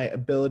person, is my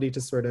ability to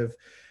sort of,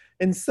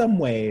 in some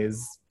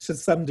ways, to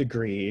some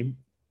degree,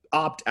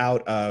 opt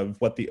out of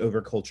what the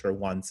overculture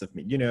wants of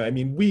me. You know, I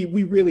mean, we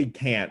really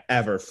can't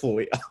ever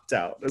fully opt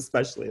out,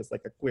 especially as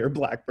like a queer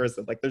Black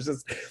person. Like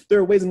there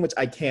are ways in which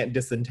I can't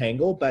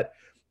disentangle, but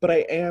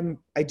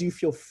I do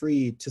feel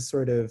free to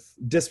sort of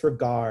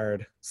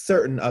disregard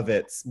certain of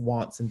its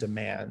wants and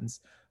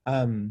demands.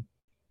 And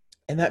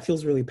that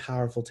feels really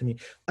powerful to me.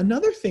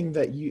 Another thing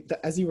that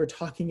as you were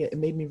talking, it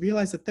made me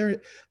realize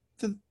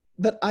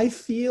that I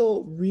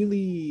feel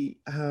really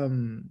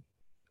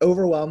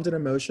overwhelmed and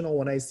emotional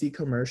when I see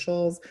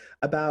commercials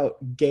about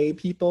gay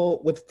people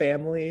with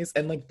families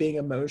and like being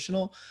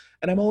emotional.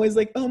 And I'm always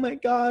like, oh my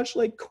gosh,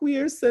 like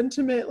queer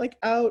sentiment, like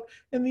out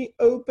in the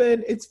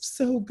open, it's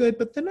so good.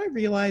 But then I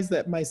realize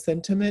that my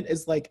sentiment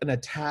is like an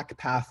attack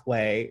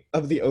pathway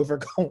of the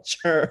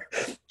overculture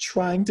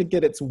trying to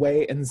get its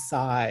way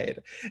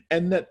inside.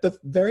 And that the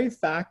very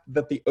fact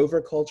that the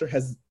overculture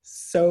has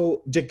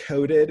so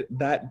decoded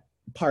that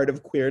part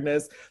of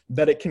queerness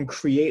that it can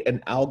create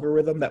an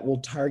algorithm that will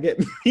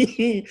target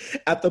me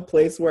at the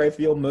place where I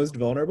feel most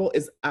vulnerable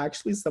is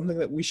actually something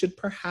that we should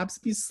perhaps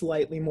be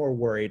slightly more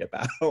worried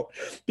about,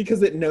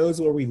 because it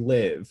knows where we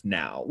live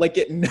now. Like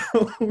it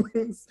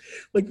knows,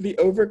 like the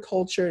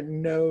overculture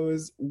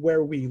knows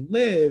where we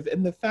live,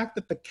 and the fact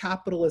that the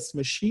capitalist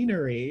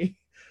machinery,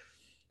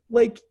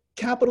 like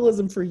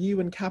capitalism for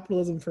you and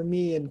capitalism for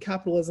me and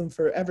capitalism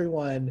for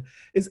everyone,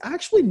 is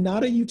actually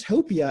not a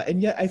utopia.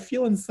 And yet I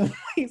feel in some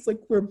ways like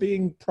we're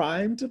being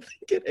primed to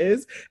think it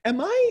is.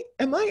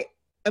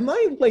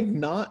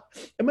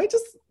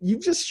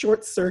 You've just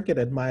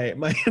short-circuited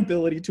my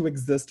ability to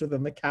exist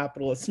within the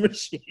capitalist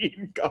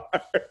machine, Gar.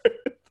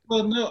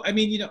 Well, no, I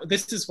mean, you know,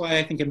 this is why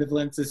I think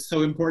ambivalence is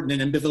so important,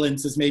 and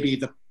ambivalence is maybe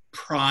the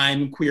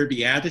prime queer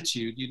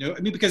beatitude, you know? I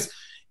mean, because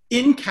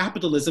in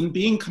capitalism,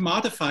 being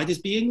commodified is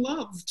being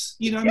loved.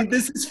 You know, I mean,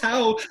 this is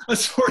how a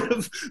sort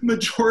of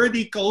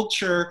majority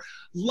culture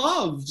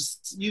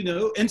loves, you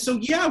know? And so,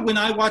 yeah, when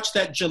I watch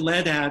that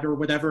Gillette ad or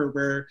whatever,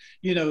 where,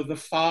 you know, the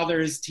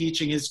father is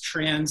teaching his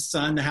trans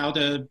son how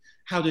to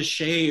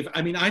shave,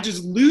 I mean, I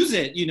just lose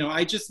it, you know,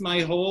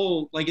 my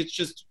whole, like, it's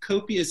just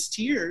copious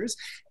tears.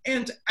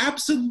 And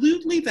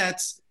absolutely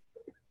that's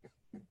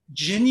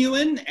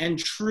genuine and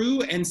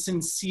true and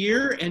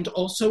sincere and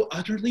also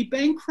utterly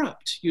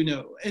bankrupt, you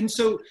know? And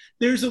so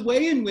there's a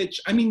way in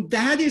which, I mean,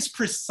 that is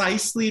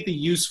precisely the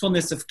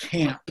usefulness of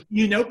camp,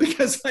 you know,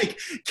 because like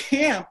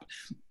camp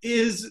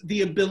is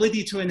the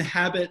ability to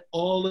inhabit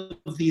all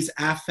of these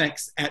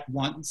affects at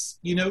once,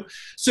 you know?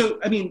 So,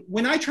 I mean,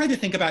 when I try to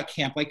think about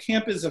camp, like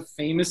camp is a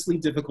famously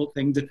difficult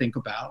thing to think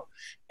about.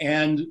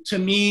 And to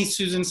me,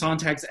 Susan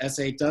Sontag's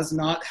essay does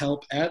not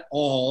help at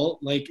all.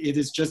 Like it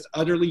is just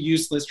utterly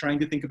useless trying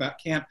to think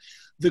about camp.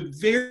 The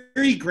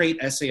very great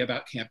essay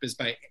about camp is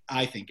by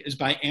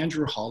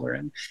Andrew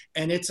Holleran.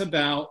 And it's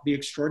about the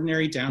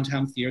extraordinary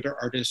downtown theater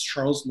artist,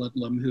 Charles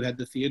Ludlam, who had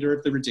the Theater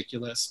of the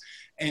Ridiculous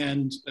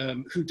and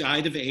who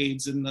died of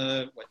AIDS in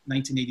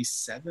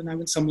 1987, I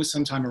would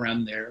sometime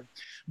around there.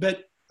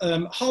 But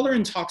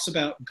Holleran talks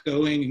about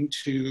going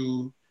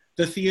to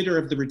the Theater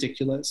of the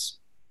Ridiculous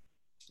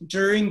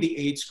during the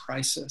AIDS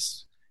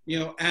crisis, you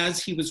know,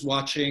 as he was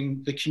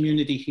watching the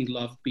community he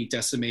loved be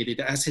decimated,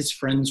 as his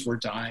friends were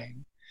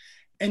dying.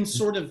 And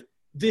sort of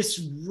this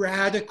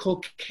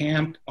radical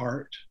camp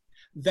art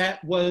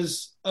that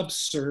was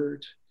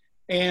absurd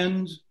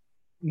and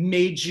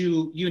made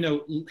you, you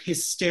know,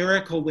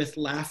 hysterical with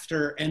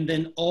laughter, and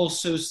then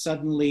also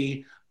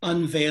suddenly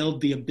unveiled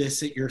the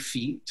abyss at your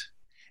feet.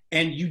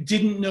 And you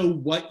didn't know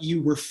what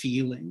you were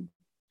feeling.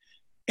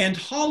 And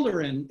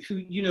Holleran, who,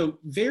 you know,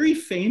 very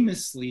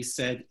famously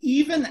said,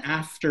 even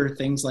after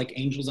things like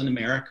Angels in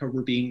America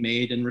were being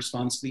made in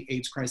response to the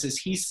AIDS crisis,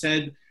 he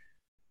said,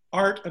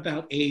 art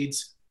about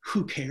AIDS,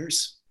 who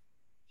cares?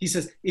 He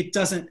says, it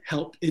doesn't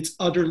help. It's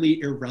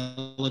utterly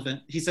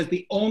irrelevant. He says,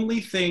 the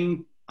only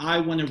thing I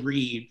want to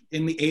read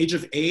in the age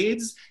of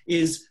AIDS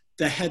is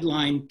the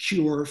headline,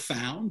 cure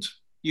found,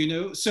 you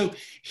know? So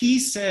he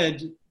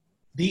said,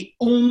 the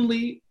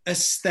only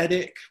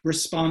aesthetic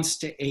response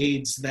to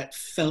AIDS that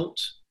felt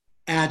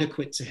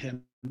adequate to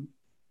him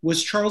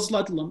was Charles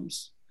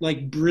Ludlam's,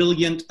 like,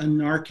 brilliant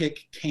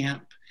anarchic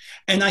camp.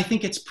 And I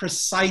think it's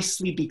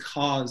precisely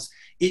because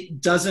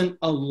it doesn't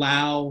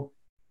allow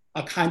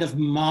a kind of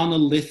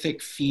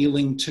monolithic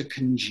feeling to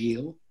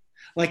congeal.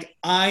 Like,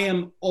 I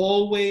am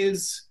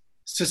always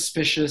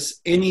suspicious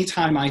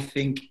anytime I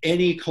think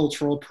any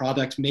cultural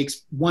product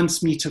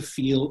wants me to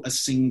feel a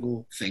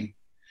single thing.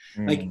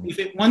 Like, if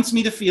it wants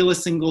me to feel a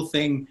single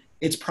thing,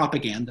 it's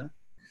propaganda.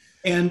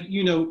 And,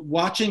 you know,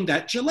 watching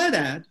that Gillette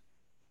ad,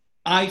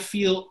 I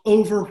feel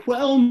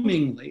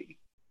overwhelmingly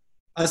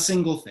a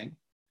single thing.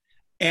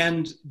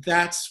 And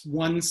that's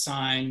one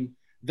sign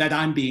that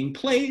I'm being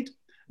played,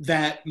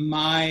 that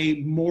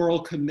my moral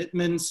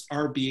commitments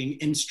are being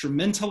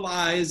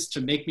instrumentalized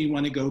to make me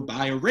want to go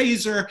buy a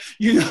razor.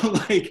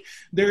 Like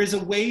there is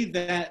a way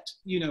that,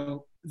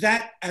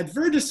 that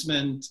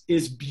advertisement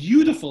is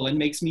beautiful and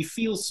makes me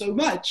feel so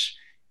much.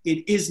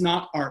 It is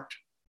not art.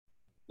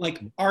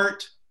 Like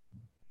art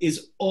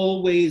is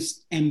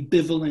always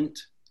ambivalent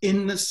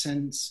in the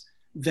sense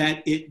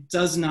that it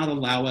does not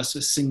allow us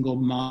a single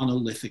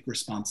monolithic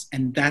response,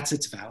 and that's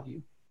its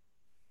value.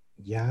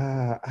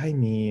 Yeah, I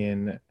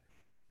mean,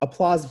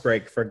 applause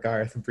break for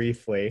Garth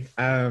briefly.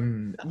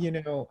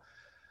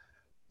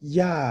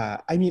 Yeah,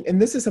 I mean,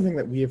 and this is something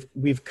that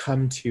we've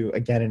come to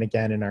again and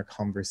again in our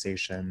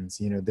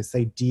conversations, this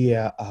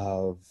idea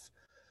of,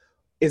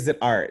 is it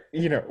art?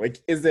 Like,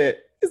 is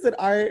it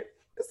art?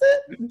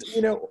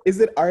 Is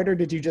it art, or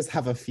did you just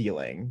have a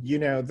feeling?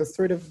 The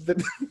sort of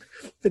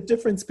the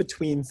difference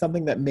between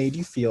something that made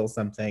you feel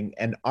something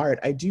and art,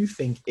 I do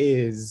think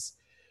is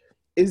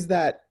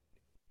that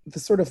the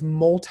sort of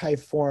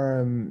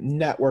multiform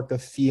network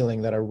of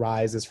feeling that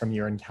arises from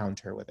your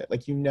encounter with it.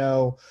 Like,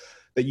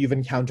 that you've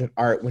encountered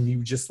art when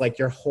you just like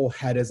your whole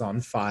head is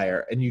on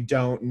fire and you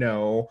don't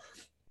know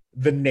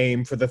the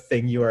name for the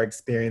thing you are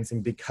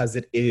experiencing because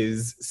it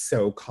is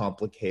so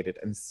complicated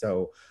and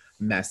so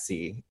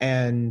messy.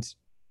 And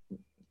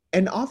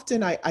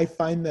often I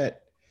find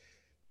that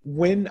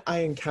when I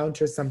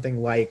encounter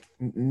something like,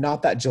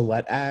 not that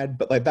Gillette ad,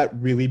 but like that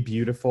really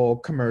beautiful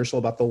commercial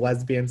about the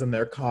lesbians in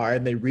their car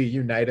and they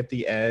reunite at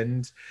the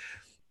end,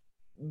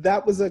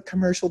 that was a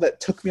commercial that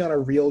took me on a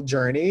real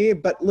journey.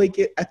 But like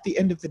at the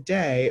end of the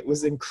day, it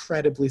was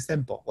incredibly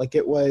simple. Like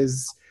it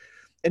was,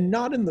 and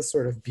not in the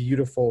sort of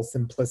beautiful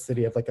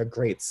simplicity of like a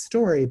great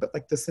story, but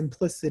like the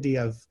simplicity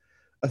of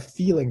a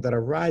feeling that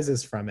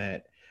arises from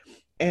it.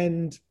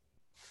 And,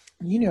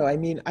 I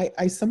mean,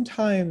 I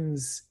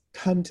sometimes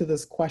come to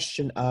this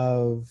question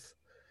of,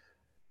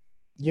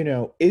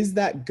 is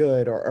that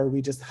good, or are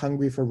we just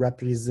hungry for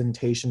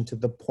representation to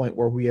the point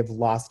where we have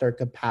lost our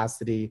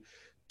capacity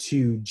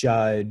to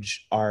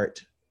judge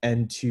art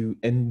and to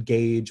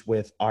engage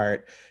with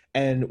art?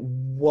 And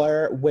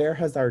where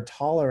has our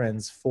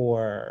tolerance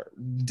for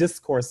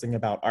discoursing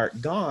about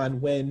art gone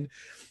when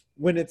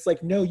it's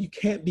like, no, you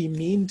can't be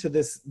mean to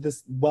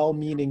this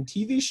well-meaning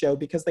TV show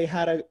because they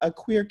had a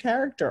queer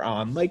character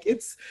on? Like,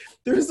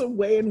 there's a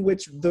way in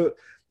which the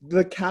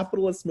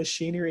capitalist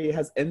machinery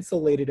has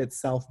insulated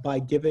itself by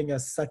giving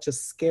us such a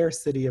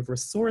scarcity of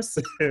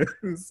resources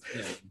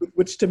with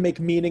which to make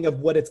meaning of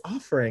what it's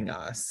offering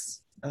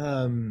us.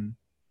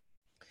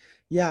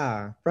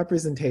 Yeah,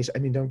 representation. I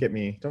mean, don't get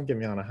me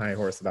on a high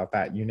horse about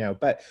that,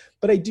 but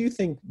I do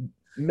think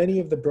many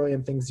of the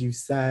brilliant things you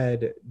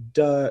said,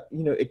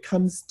 it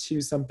comes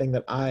to something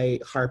that I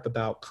harp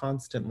about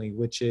constantly,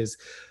 which is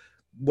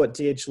what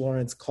D.H.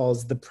 Lawrence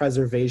calls the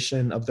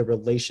preservation of the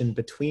relation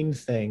between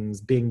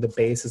things being the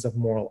basis of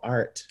moral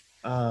art.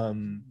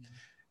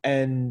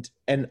 And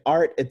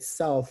art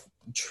itself,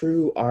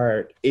 true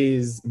art,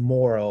 is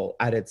moral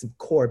at its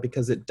core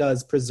because it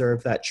does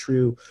preserve that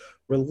true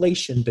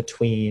relation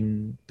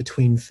between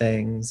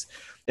things.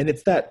 And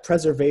it's that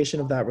preservation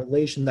of that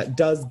relation that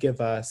does give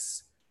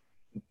us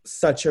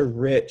such a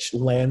rich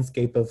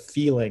landscape of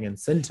feeling and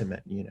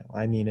sentiment.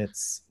 I mean,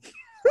 it's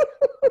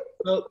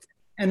well,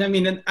 and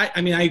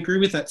I agree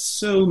with that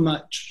so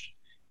much.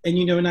 And,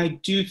 and I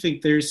do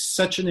think there's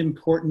such an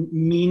important,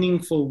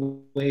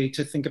 meaningful way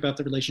to think about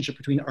the relationship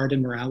between art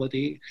and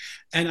morality.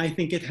 And I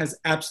think it has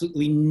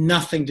absolutely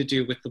nothing to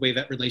do with the way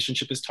that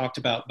relationship is talked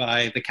about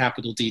by the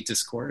capital D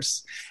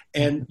discourse.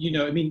 And,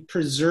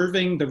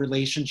 preserving the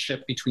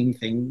relationship between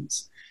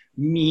things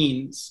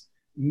means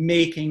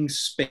making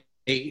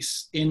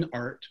space in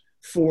art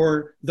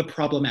for the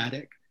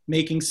problematic,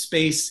 making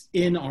space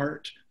in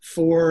art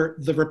for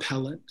the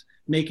repellent,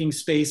 making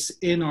space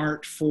in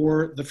art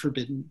for the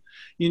forbidden.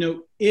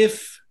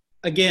 If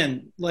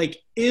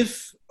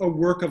a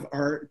work of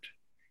art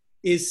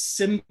is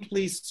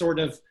simply sort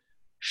of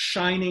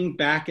shining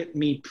back at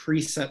me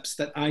precepts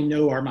that I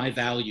know are my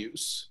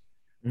values,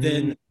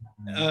 then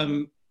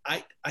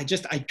I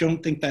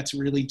don't think that's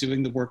really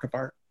doing the work of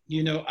art.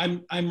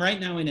 I'm right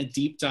now in a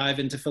deep dive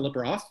into Philip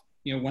Roth,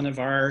 one of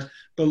our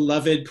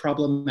beloved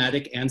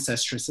problematic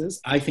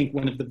ancestresses. I think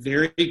one of the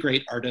very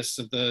great artists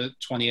of the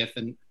 20th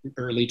and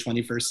early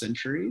 21st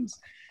centuries.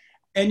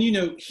 And,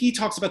 he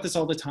talks about this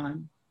all the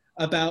time,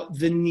 about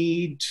the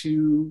need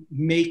to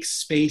make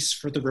space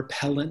for the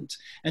repellent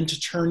and to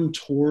turn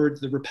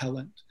toward the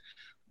repellent.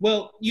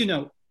 Well,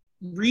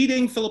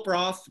 reading Philip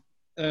Roth,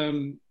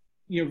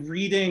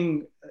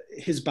 reading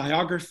his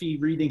biography,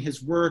 reading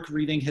his work,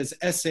 reading his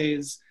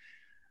essays,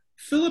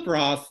 Philip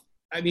Roth,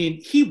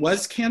 he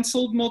was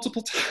canceled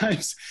multiple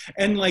times.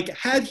 And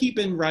had he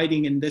been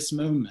writing in this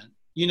moment,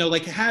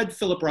 had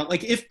Philip Roth,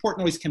 if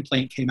Portnoy's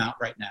Complaint came out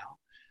right now,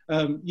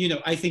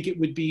 I think it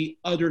would be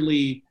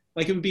utterly,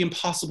 it would be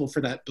impossible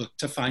for that book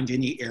to find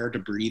any air to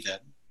breathe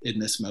in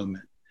this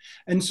moment.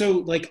 And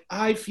so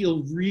I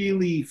feel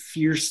really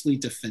fiercely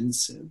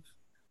defensive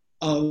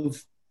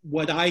of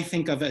what I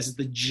think of as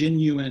the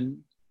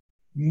genuine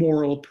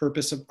moral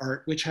purpose of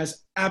art, which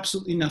has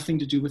absolutely nothing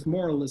to do with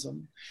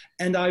moralism.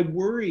 And I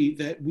worry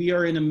that we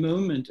are in a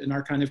moment in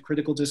our kind of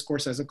critical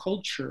discourse as a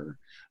culture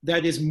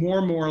that is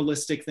more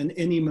moralistic than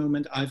any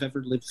moment I've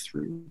ever lived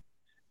through.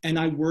 And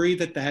I worry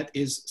that that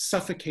is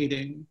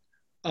suffocating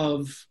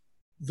of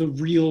the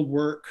real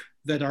work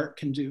that art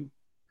can do.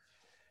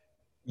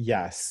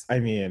 Yes, I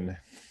mean,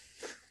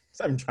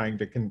 I'm trying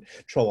to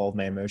control all of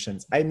my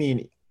emotions. I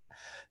mean,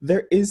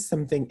 there is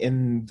something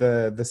in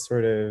the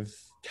sort of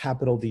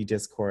capital D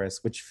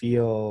discourse which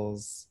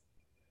feels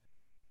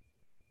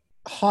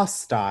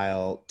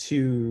hostile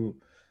to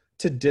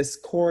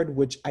discord,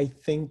 which I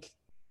think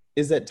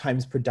is at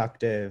times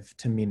productive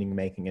to meaning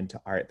making into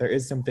art. There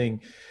is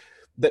something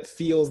that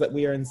feels that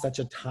we are in such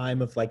a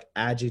time of like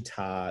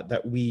agita,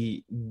 that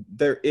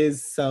there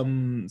is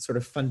some sort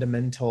of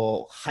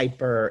fundamental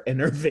hyper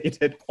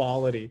innervated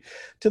quality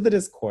to the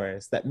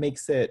discourse that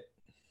makes it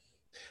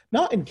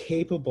not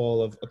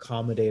incapable of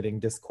accommodating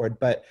discord,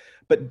 but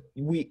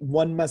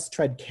one must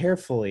tread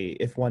carefully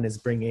if one is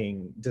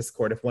bringing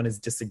discord, if one is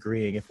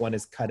disagreeing, if one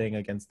is cutting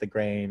against the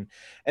grain.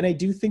 And I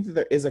do think that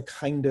there is a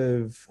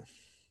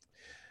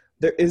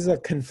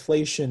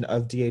conflation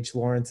of D.H.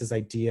 Lawrence's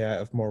idea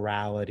of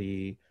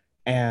morality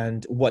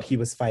and what he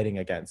was fighting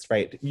against,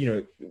 right? You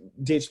know,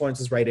 D.H.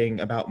 Lawrence is writing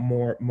about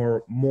more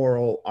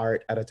moral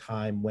art at a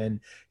time when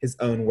his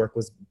own work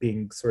was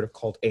being sort of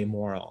called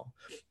amoral.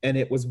 And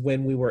it was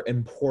when we were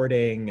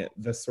importing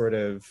the sort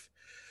of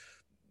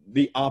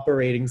the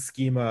operating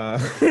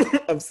schema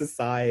of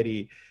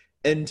society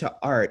into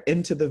art,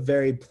 into the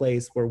very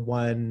place where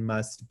one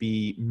must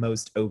be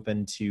most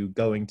open to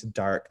going to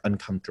dark,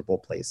 uncomfortable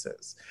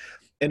places.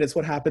 And it's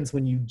what happens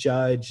when you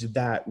judge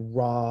that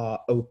raw,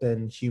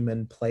 open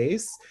human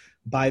place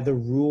by the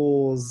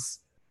rules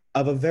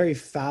of a very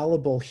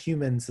fallible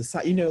human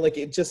society. You know, like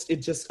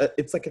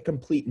it's like a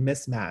complete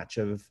mismatch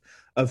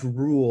of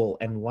rule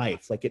and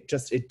life. Like it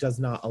does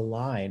not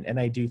align. And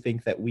I do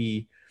think that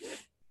we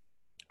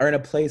are in a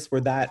place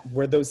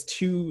where those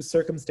two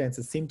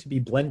circumstances seem to be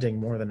blending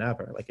more than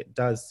ever. Like it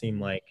does seem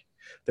like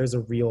there's a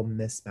real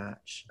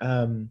mismatch.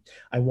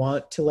 I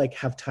want to like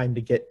have time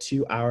to get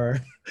to our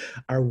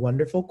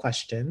wonderful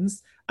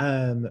questions.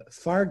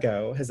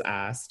 Fargo has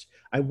asked,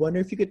 I wonder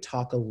if you could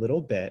talk a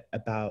little bit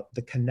about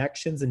the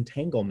connections,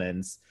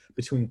 entanglements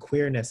between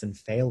queerness and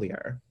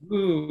failure.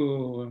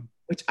 Ooh.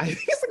 Which I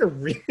think is like a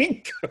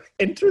really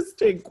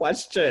interesting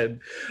question.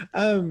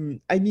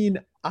 I mean,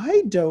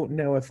 I don't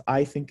know if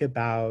I think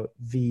about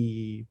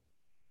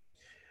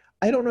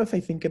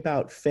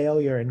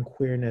failure and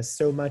queerness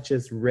so much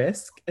as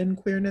risk and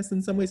queerness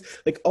in some ways,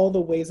 like all the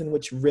ways in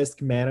which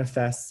risk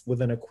manifests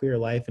within a queer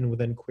life and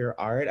within queer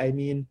art. I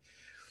mean,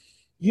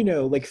 you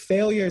know, like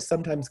failure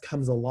sometimes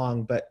comes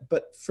along, but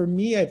for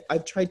me,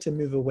 I've tried to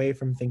move away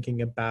from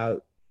thinking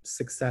about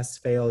success,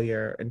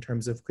 failure in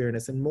terms of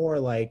queerness, and more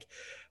like,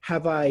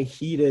 have I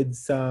heeded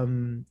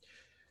some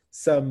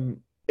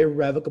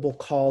irrevocable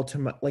call to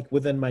my, like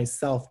within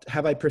myself?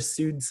 Have I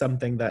pursued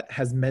something that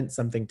has meant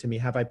something to me?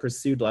 Have I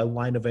pursued a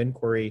line of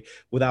inquiry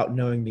without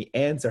knowing the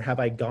answer? Have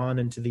I gone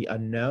into the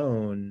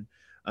unknown?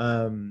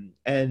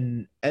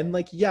 And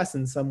like, yes,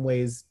 in some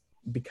ways,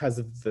 because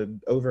of the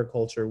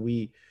overculture,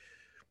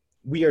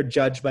 we are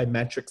judged by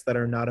metrics that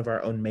are not of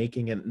our own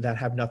making and that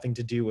have nothing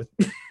to do with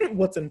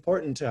what's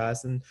important to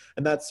us. And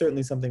that's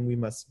certainly something we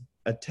must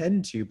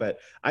attend to. But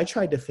I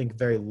tried to think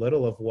very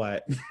little of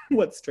what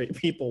straight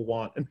people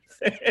want and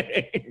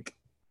think.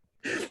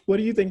 What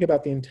do you think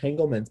about the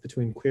entanglements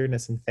between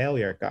queerness and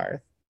failure,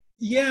 Garth?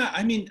 Yeah,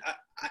 I mean,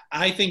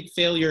 I think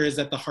failure is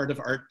at the heart of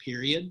art,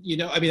 period. You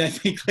know, I mean, I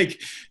think like,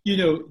 you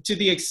know, to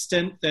the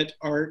extent that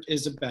art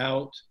is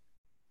about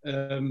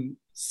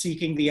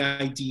seeking the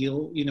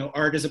ideal, you know,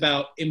 art is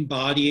about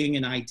embodying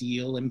an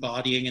ideal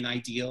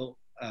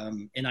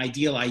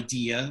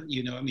idea,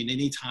 you know. I mean,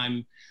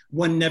 anytime,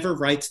 one never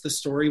writes the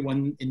story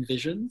one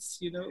envisions,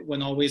 you know,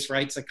 one always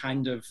writes a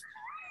kind of,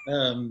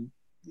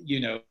 you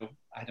know,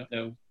 I don't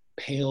know,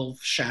 pale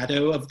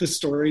shadow of the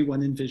story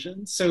one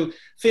envisions. So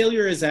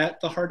failure is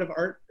at the heart of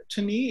art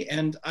to me.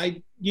 And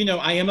I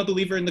am a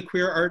believer in the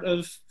queer art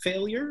of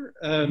failure.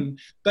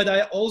 But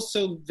I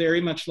also very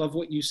much love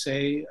what you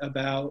say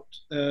about,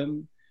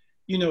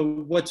 you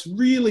know, what's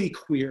really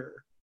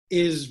queer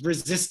is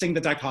resisting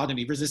the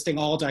dichotomy, resisting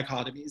all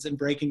dichotomies and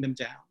breaking them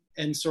down.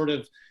 And sort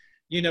of,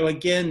 you know,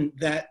 again,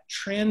 that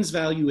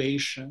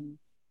transvaluation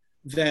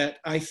that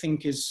I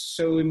think is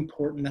so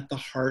important at the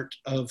heart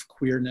of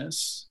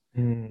queerness,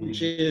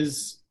 which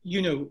is,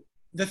 you know,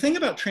 the thing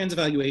about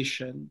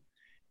transvaluation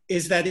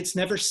is that it's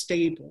never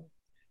stable.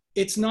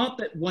 It's not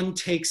that one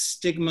takes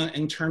stigma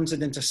and turns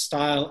it into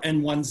style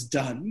and one's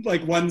done,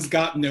 like one's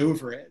gotten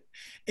over it.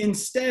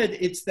 Instead,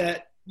 it's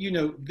that, you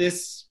know,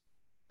 this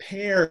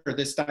pair,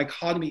 this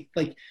dichotomy,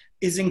 like,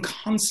 is in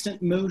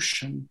constant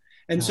motion.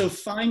 And so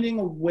finding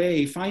a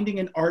way, finding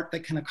an art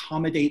that can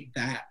accommodate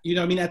that, you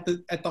know, I mean, at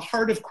the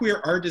heart of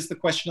queer art is the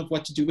question of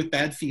what to do with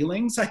bad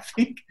feelings, I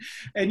think.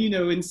 And, you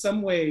know, in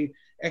some way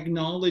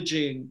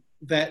acknowledging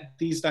that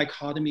these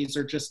dichotomies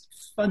are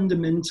just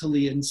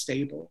fundamentally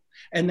unstable,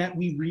 and that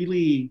we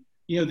really,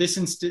 this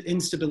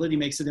instability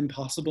makes it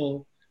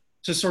impossible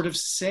to sort of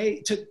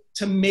say,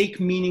 to make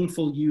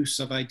meaningful use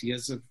of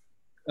ideas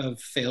of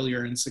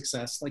failure and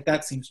success. Like,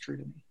 that seems true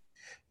to me.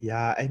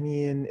 Yeah, I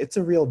mean, it's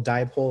a real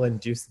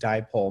dipole-induced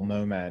dipole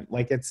moment.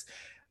 Like,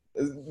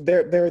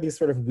 there are these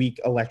sort of weak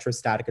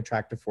electrostatic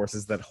attractive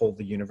forces that hold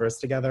the universe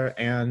together,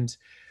 and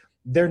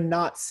they're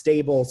not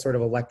stable sort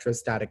of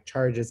electrostatic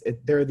charges.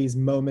 There are these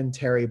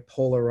momentary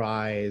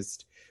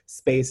polarized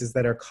spaces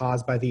that are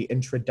caused by the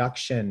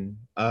introduction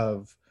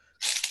of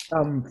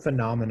some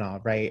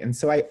phenomena, right? And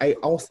so I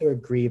also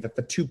agree that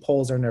the two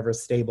poles are never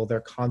stable. They're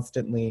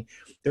constantly,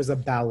 there's a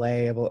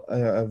ballet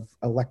of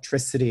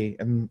electricity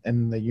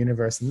in the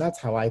universe. And that's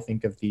how I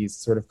think of these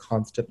sort of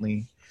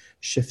constantly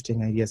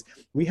shifting ideas.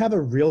 We have a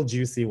real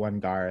juicy one,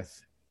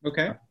 Garth.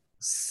 Okay. A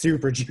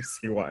super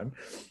juicy one.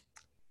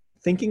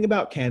 Thinking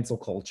about cancel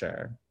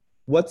culture,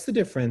 what's the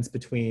difference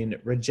between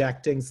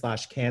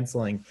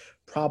rejecting/canceling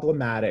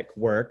problematic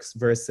works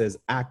versus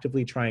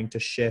actively trying to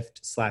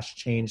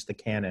shift/change the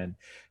canon?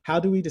 How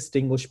do we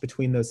distinguish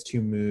between those two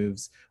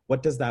moves?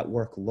 What does that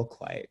work look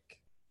like?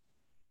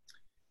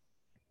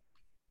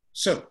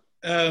 So,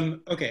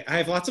 okay, I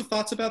have lots of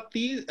thoughts about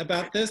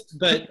this,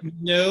 but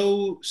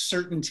no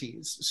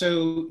certainties.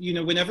 So,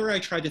 whenever I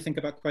try to think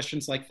about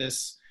questions like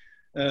this,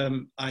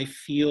 I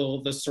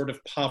feel the sort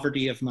of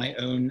poverty of my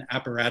own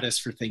apparatus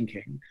for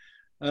thinking.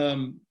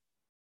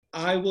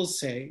 I will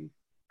say,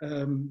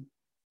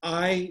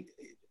 I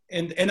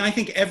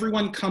think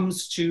everyone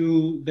comes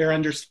to their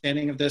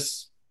understanding of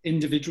this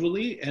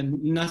individually,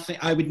 and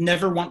I would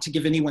never want to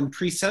give anyone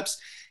precepts,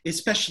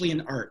 especially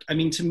in art. I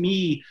mean, to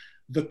me,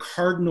 the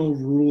cardinal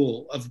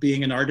rule of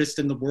being an artist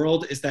in the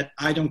world is that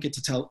I don't get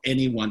to tell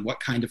anyone what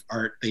kind of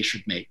art they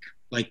should make.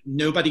 Like,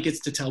 nobody gets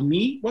to tell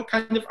me what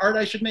kind of art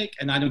I should make,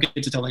 and I don't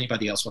get to tell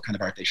anybody else what kind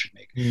of art they should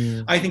make.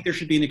 I think there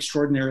should be an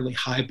extraordinarily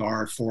high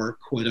bar for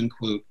quote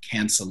unquote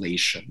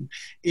cancellation,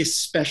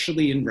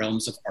 especially in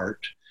realms of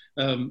art.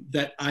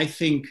 That I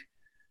think,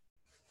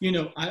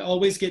 I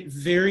always get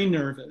very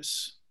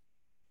nervous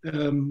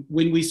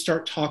when we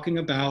start talking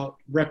about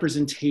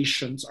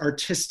representations,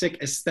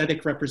 artistic,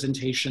 aesthetic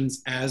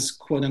representations as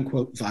quote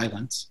unquote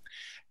violence.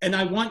 And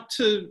I want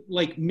to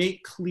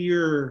make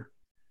clear,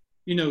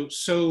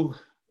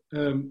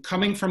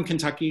 coming from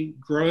Kentucky,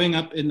 growing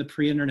up in the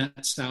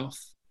pre-internet South,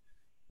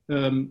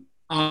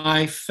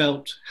 I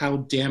felt how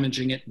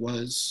damaging it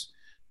was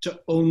to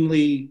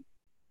only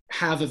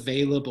have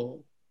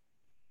available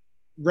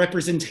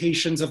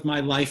representations of my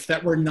life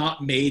that were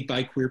not made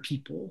by queer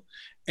people.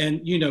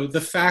 And,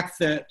 the fact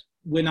that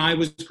when I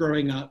was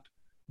growing up,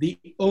 the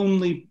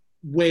only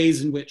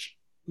ways in which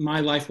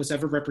my life was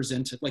ever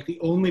represented, like the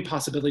only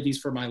possibilities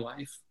for my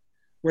life,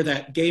 were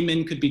that gay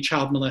men could be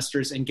child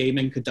molesters and gay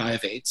men could die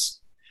of AIDS.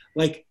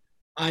 Like,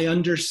 I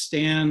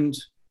understand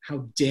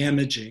how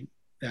damaging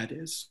that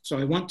is. So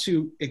I want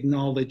to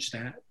acknowledge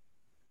that.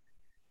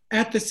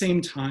 At the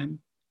same time,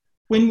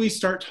 when we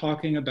start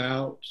talking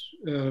about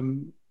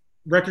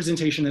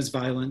representation as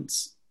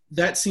violence,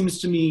 that seems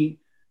to me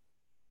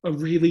a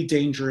really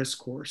dangerous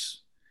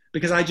course,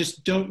 because I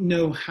just don't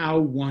know how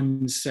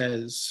one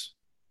says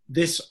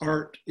this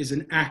art is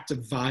an act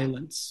of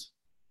violence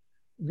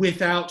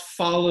without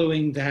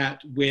following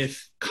that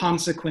with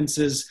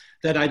consequences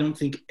that I don't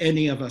think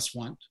any of us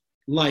want.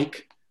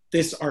 Like,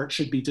 this art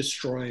should be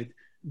destroyed,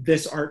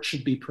 this art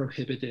should be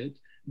prohibited,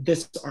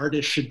 this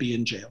artist should be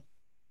in jail.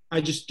 I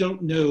just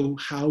don't know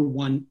how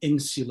one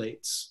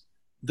insulates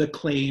the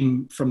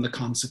claim from the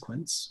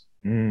consequence.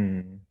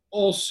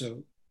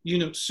 Also,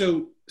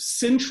 so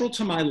central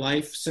to my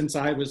life since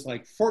I was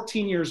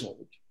 14 years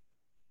old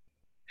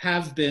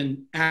have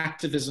been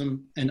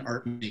activism and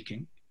art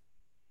making.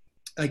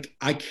 Like,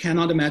 I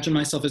cannot imagine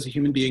myself as a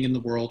human being in the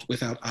world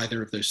without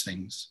either of those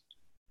things.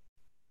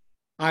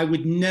 I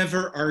would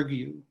never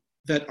argue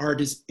that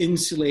art is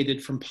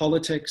insulated from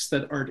politics,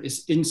 that art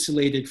is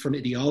insulated from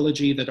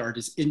ideology, that art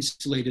is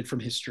insulated from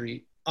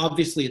history.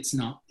 Obviously, it's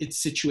not. It's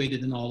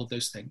situated in all of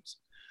those things.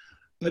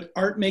 But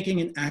art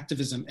making and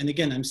activism, and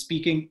again, I'm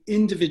speaking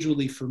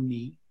individually for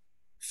me,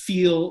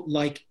 feel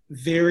like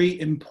very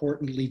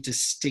importantly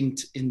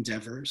distinct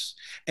endeavors,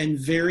 and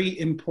very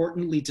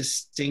importantly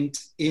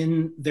distinct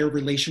in their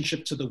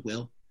relationship to the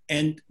will,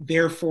 and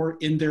therefore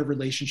in their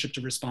relationship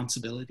to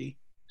responsibility.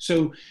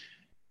 So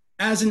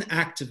as an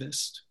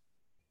activist,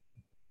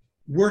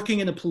 working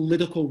in a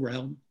political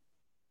realm,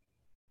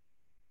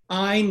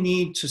 I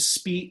need to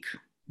speak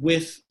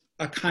with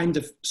a kind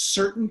of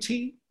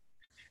certainty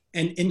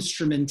and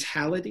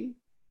instrumentality,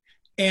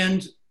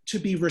 and to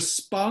be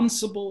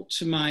responsible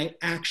to my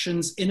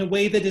actions in a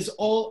way that is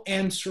all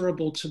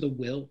answerable to the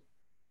will.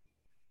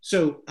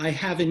 So I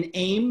have an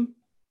aim,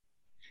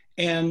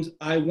 and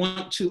I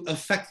want to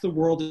affect the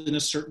world in a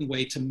certain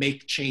way to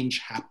make change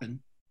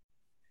happen.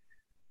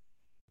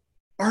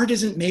 Art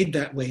isn't made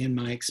that way in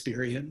my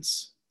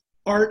experience.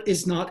 Art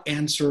is not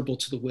answerable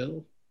to the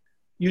will.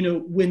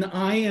 When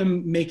I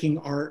am making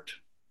art,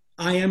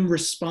 I am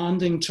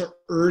responding to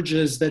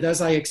urges that,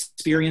 as I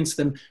experience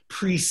them,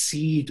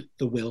 precede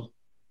the will,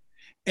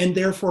 and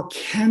therefore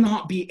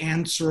cannot be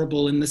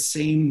answerable in the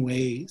same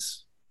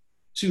ways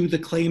to the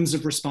claims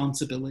of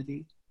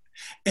responsibility.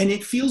 And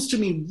it feels to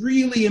me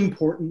really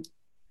important,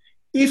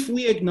 if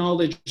we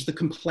acknowledge the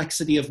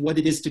complexity of what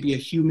it is to be a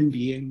human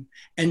being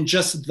and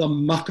just the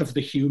muck of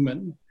the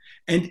human,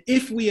 and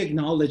if we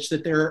acknowledge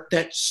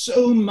that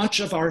so much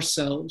of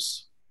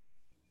ourselves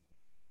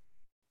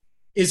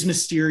is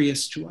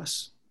mysterious to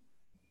us,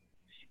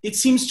 it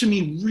seems to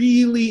me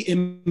really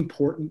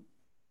important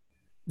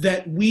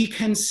that we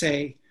can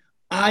say,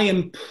 I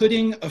am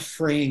putting a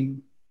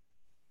frame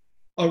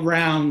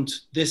around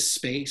this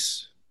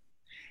space,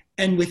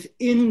 and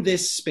within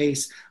this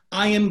space,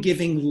 I am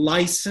giving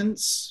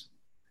license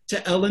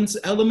to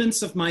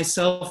elements of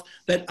myself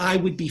that I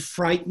would be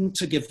frightened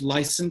to give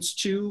license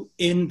to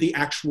in the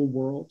actual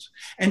world.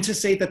 And to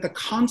say that the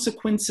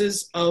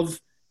consequences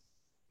of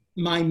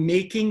my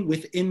making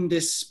within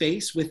this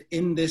space,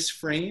 within this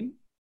frame,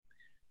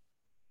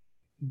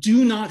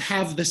 do not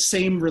have the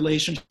same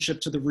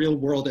relationship to the real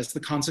world as the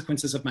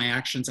consequences of my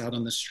actions out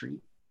on the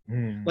street.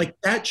 Like,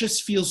 that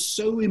just feels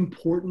so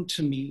important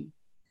to me,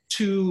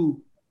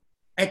 to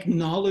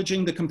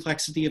acknowledging the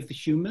complexity of the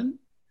human,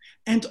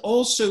 and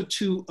also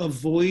to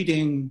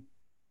avoiding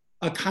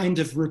a kind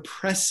of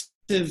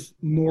repressive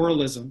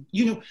moralism.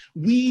 You know,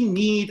 we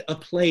need a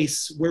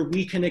place where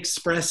we can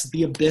express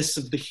the abyss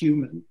of the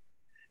human.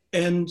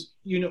 And,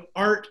 you know,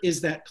 art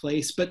is that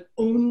place, but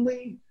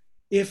only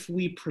if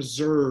we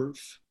preserve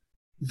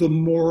the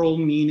moral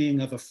meaning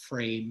of a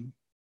frame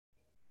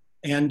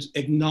and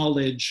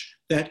acknowledge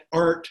that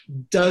art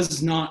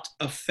does not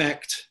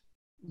affect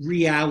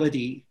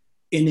reality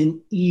in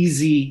an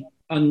easy,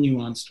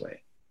 unnuanced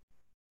way.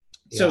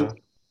 Yeah. So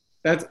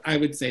that's, I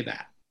would say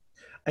that.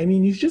 I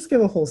mean, you just give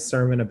a whole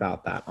sermon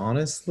about that.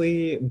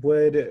 Honestly,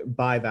 would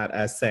buy that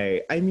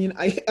essay. I mean,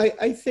 I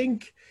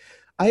think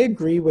I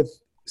agree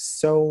with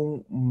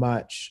so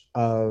much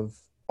of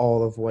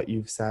all of what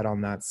you've said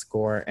on that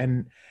score.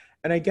 And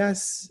I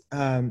guess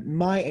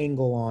my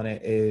angle on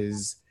it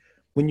is,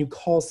 when you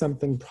call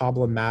something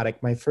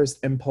problematic, my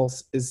first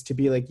impulse is to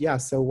be like, yeah,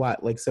 so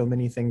what? Like, so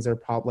many things are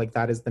like,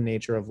 that is the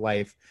nature of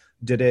life.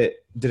 Did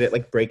it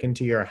like break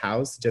into your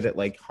house? Did it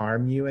like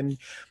harm you? And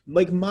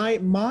like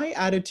my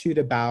attitude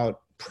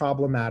about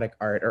problematic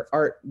art, or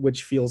art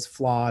which feels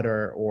flawed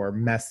or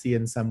messy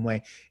in some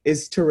way,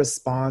 is to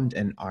respond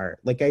in art.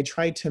 Like, I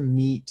try to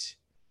meet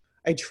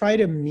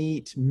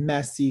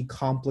messy,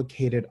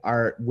 complicated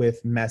art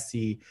with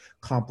messy,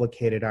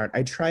 complicated art.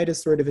 I try to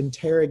sort of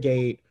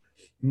interrogate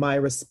my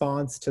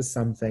response to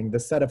something, the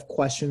set of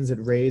questions it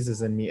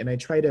raises in me, and I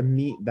try to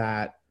meet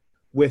that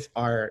with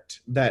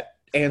art that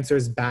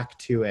answers back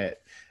to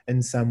it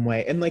in some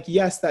way. And like,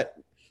 yes, that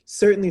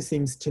certainly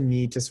seems to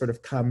me to sort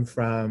of come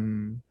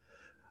from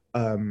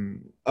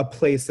a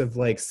place of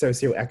like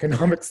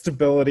socioeconomic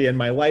stability in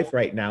my life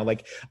right now.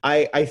 Like,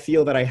 I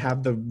feel that I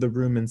have the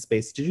room and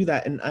space to do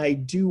that. And I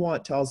do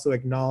want to also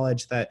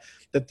acknowledge that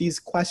these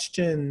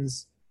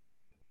questions,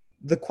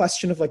 the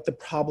question of like the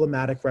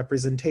problematic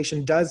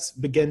representation, does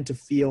begin to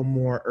feel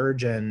more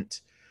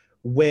urgent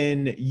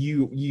when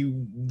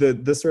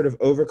the sort of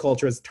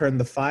overculture has turned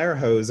the fire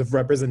hose of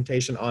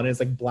representation on.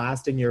 It's like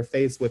blasting your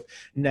face with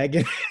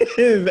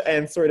negative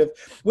and sort of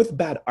with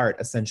bad art,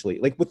 essentially.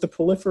 Like, with the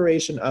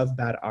proliferation of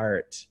bad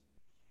art,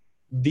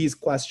 these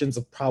questions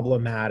of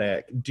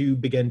problematic do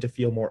begin to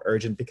feel more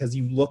urgent, because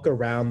you look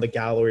around the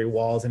gallery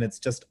walls and it's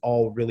just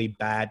all really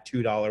bad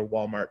 $2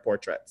 Walmart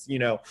portraits, you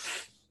know?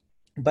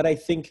 But I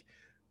think,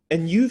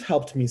 and you've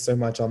helped me so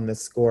much on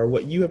this score,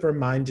 what you have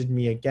reminded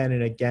me again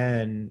and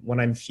again when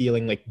I'm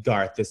feeling like,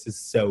 Garth, this is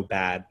so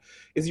bad,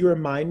 is you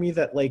remind me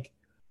that like,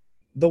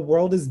 the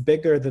world is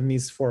bigger than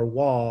these four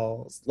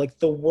walls. Like,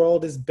 the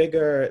world is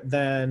bigger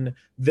than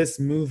this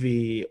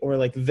movie, or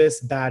like this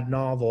bad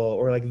novel,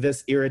 or like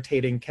this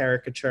irritating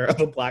caricature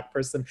of a Black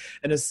person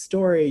in a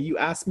story. You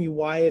ask me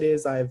why it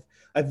is I've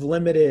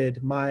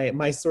limited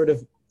my sort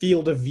of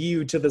field of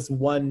view to this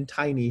one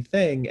tiny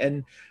thing.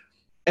 And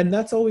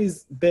that's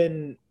always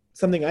been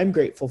something I'm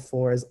grateful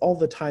for, is all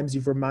the times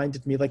you've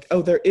reminded me like,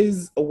 oh, there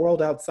is a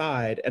world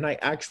outside, and I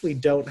actually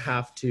don't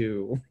have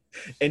to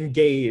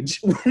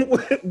engage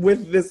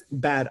with this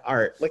bad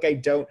art. Like, I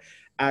don't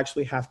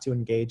actually have to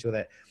engage with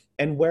it.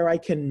 And where I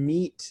can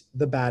meet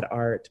the bad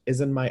art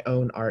is in my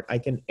own art. I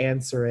can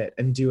answer it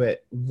and do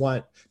it,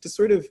 want to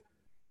sort of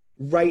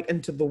write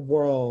into the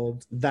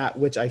world that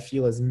which I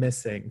feel is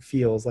missing,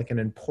 feels like an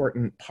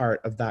important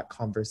part of that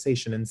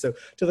conversation. And so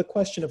to the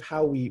question of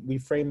how we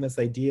frame this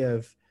idea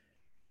of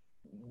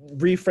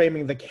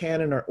reframing the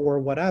canon or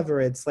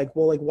whatever, it's like,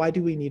 well, like, why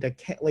do we need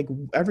like,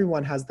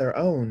 everyone has their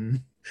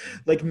own,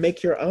 like,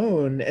 make your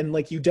own, and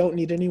like, you don't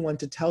need anyone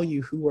to tell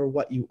you who or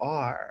what you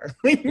are.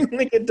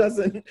 Like, it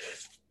doesn't.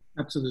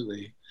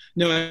 Absolutely.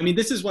 No, I mean,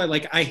 this is why,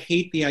 like, I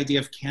hate the idea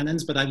of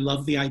canons, but I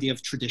love the idea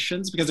of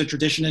traditions, because a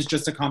tradition is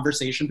just a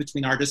conversation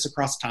between artists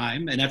across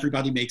time, and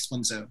everybody makes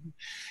one's own.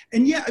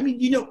 And yeah, I mean,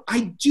 you know,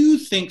 I do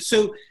think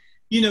so,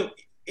 you know,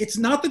 it's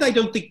not that I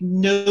don't think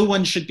no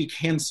one should be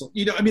canceled.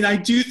 You know, I mean, I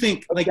do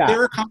think like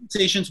there are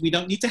conversations we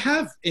don't need to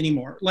have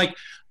anymore. Like,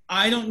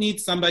 I don't need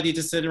somebody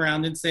to sit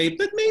around and say,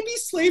 but maybe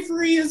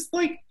slavery is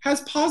like has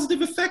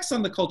positive effects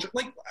on the culture.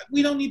 Like,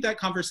 we don't need that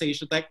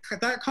conversation.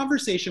 That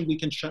conversation we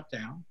can shut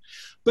down.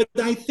 But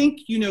I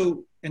think, you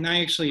know, and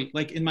I actually,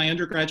 like in my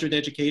undergraduate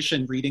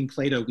education, reading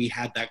Plato, we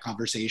had that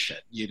conversation,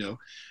 you know,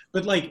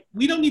 but like,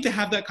 we don't need to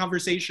have that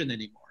conversation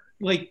anymore.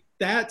 Like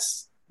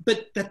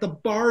but that the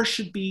bar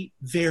should be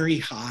very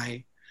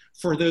high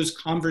for those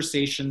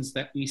conversations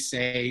that we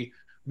say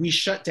we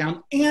shut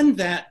down, and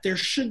that there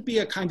should be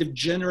a kind of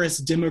generous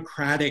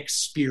democratic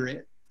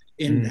spirit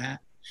in that.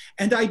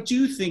 And I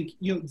do think,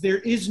 you know, there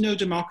is no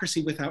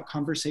democracy without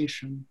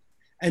conversation.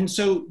 And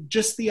so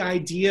just the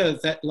idea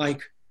that,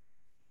 like,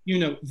 you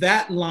know,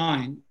 that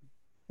line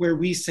where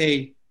we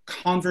say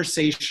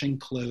conversation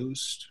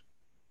closed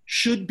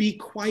should be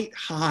quite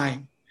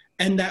high,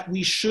 and that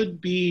we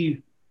should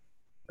be,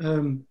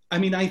 I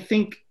mean, I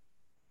think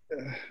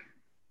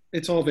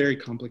it's all very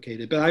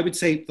complicated, but I would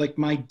say, like,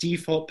 my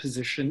default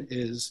position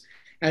is,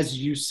 as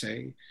you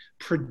say,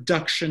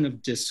 production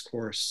of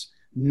discourse,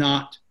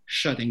 not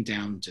shutting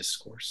down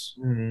discourse.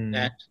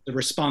 That the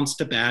response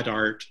to bad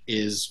art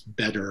is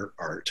better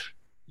art.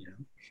 You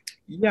know?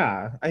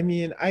 Yeah, I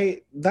mean,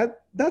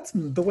 that's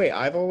the way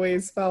I've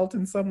always felt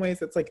in some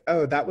ways. It's like,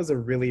 oh, that was a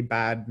really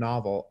bad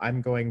novel.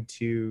 I'm going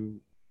to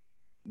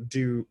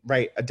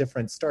write a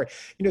different story.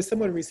 You know,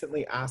 someone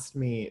recently asked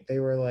me, they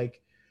were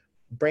like,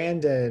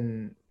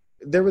 Brandon,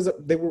 we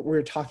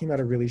were talking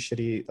about a really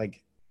shitty,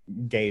 like,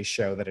 gay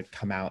show that had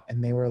come out,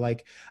 and they were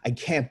like, I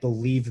can't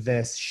believe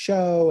this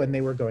show, and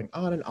they were going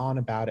on and on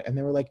about it, and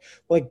they were like,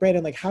 well, like,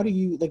 Brandon, like,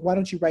 why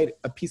don't you write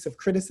a piece of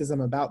criticism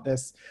about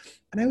this?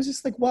 And I was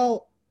just like,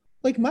 well,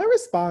 like, my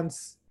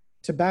response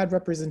to bad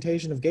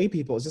representation of gay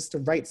people is just to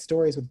write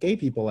stories with gay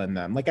people in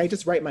them. Like, I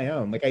just write my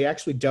own. Like, I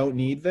actually don't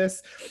need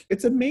this.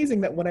 It's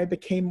amazing that when I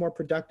became more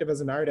productive as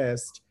an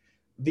artist,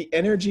 the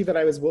energy that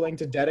I was willing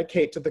to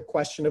dedicate to the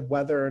question of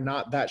whether or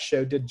not that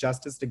show did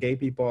justice to gay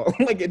people,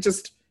 like, it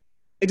just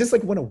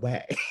like went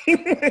away.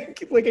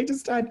 like I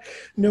just had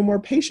no more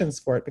patience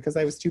for it because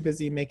I was too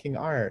busy making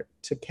art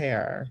to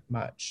care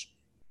much.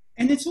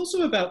 And it's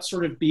also about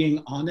sort of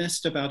being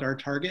honest about our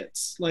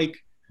targets. Like,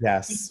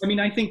 yes. I mean,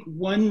 I think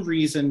one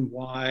reason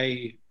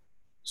why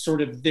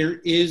sort of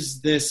there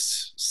is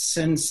this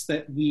sense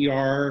that we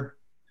are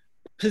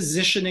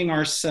positioning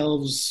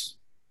ourselves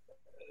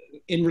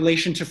in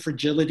relation to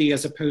fragility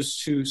as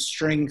opposed to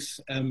strength,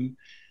 I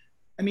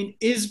mean,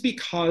 is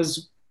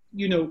because,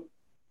 you know,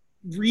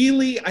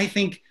 really, I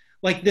think,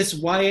 like, this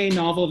YA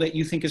novel that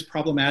you think is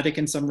problematic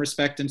in some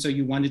respect, and so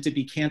you want it to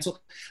be canceled,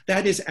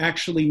 that is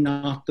actually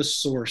not the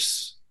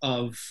source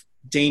of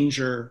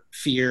danger,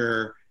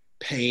 fear,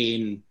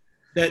 pain,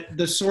 that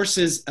the source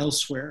is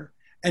elsewhere.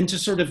 And to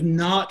sort of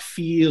not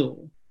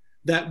feel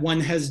that one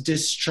has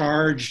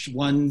discharged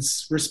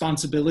one's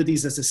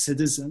responsibilities as a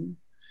citizen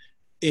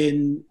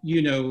in,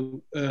 you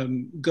know,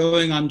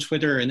 going on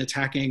Twitter and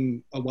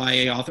attacking a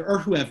YA author or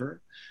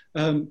whoever,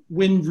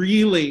 when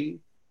really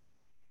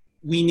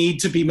we need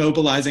to be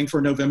mobilizing for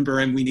November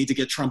and we need to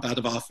get Trump out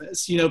of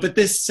office, you know, but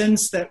this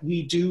sense that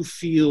we do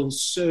feel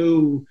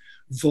so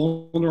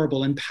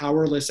vulnerable and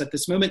powerless at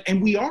this moment.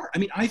 And we are, I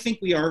mean, I think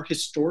we are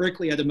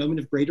historically at a moment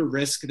of greater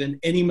risk than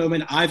any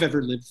moment I've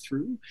ever lived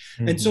through.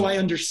 Mm-hmm. And so I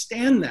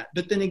understand that.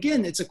 But then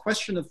again, it's a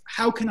question of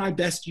how can I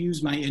best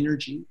use my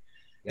energy?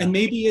 Yeah. And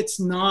maybe it's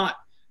not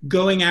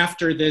going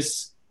after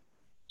this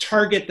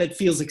target that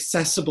feels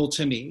accessible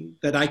to me,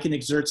 that I can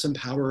exert some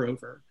power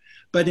over,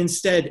 but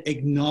instead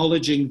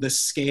acknowledging the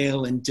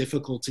scale and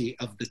difficulty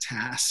of the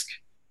task,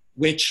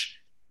 which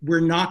we're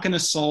not going to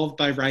solve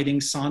by writing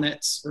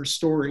sonnets or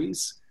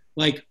stories.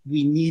 Like,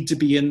 we need to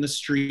be in the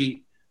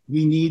street.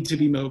 We need to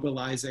be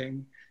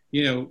mobilizing.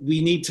 You know,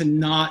 we need to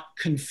not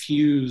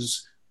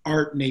confuse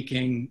art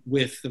making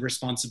with the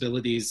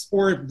responsibilities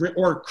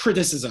or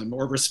criticism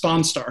or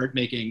response to art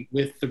making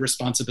with the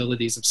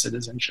responsibilities of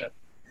citizenship.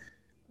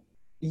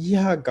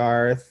 Yeah,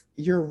 Garth,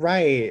 you're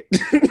right.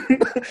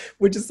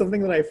 Which is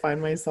something that I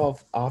find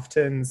myself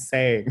often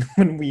saying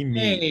when we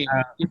meet.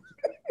 Hey.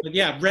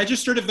 Yeah,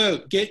 register to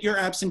vote. Get your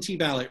absentee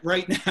ballot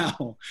right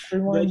now.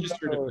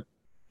 Register to vote.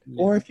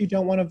 Or if you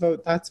don't want to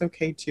vote, that's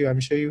okay too. I'm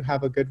sure you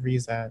have a good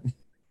reason.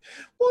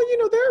 Well, you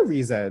know, there are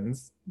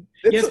reasons.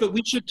 Yes, but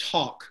we should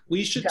talk.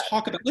 We should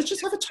talk about, let's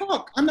just have a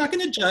talk. I'm not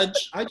going to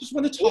judge. I just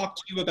want to talk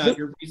to you about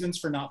your reasons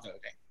for not voting.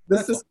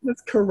 This is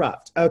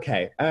corrupt.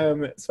 Okay.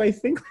 So I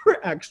think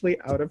we're actually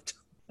out of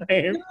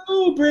time.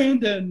 No,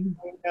 Brandon.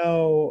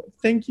 No.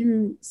 Thank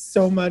you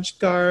so much,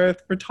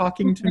 Garth, for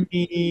talking to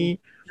me.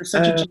 You're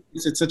such a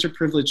genius. It's such a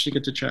privilege to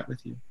get to chat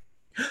with you.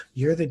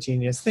 You're the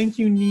genius. Thank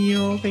you,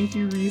 Neil. Thank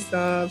you,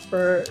 Risa,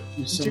 for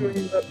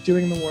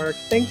doing the work.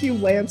 Thank you,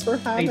 Lance, for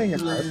having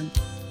us.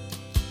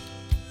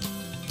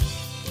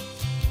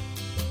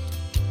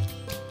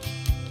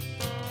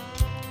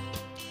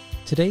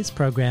 Today's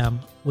program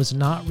was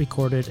not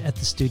recorded at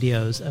the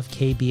studios of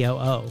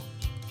KBOO.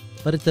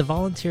 but at the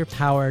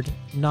volunteer-powered,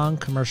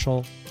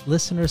 non-commercial,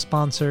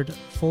 listener-sponsored,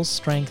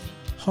 full-strength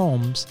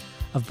homes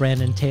of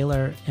Brandon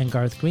Taylor and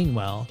Garth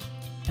Greenwell,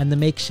 and the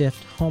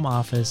makeshift home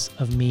office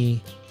of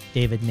me,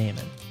 David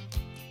Naiman.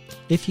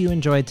 If you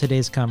enjoyed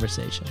today's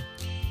conversation,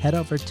 head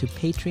over to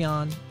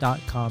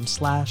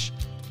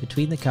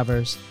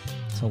patreon.com/betweenthecovers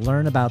to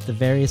learn about the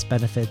various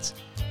benefits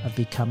of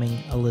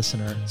becoming a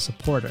listener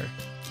supporter,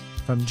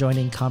 from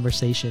joining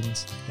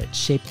conversations that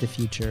shape the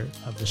future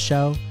of the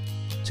show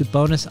to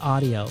bonus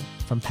audio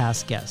from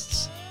past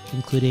guests,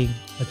 including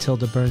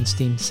Matilda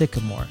Bernstein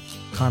Sycamore,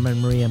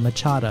 Carmen Maria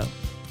Machado,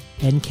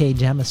 N.K.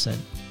 Jemisin,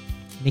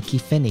 Nikki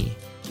Finney,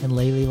 and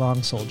Layli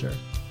Long Soldier,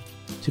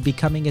 to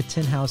becoming a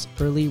Tin House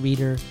early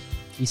reader,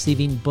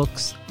 receiving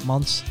books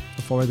months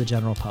before the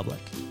general public.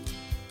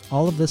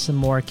 All of this and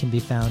more can be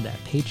found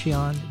at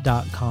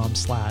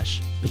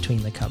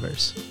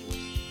patreon.com/betweenthecovers.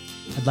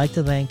 I'd like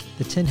to thank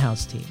the Tin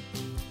House team,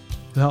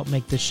 who helped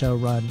make this show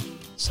run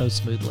so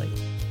smoothly.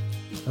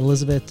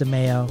 Elizabeth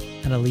DeMeo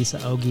and Elisa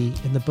Ogie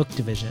in the book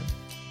division,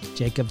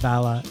 Jacob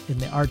Valla in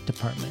the art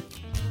department,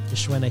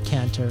 Ishwina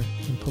Cantor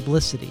in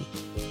publicity,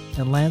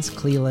 and Lance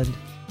Cleland,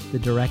 the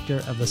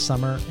director of the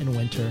summer and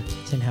winter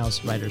Tin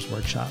House Writers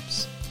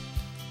Workshops.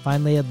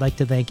 Finally, I'd like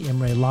to thank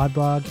Imre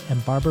Lodbrog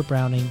and Barbara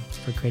Browning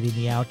for creating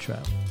the outro.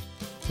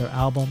 Their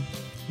album,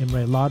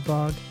 Imre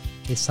Lodbrog,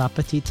 A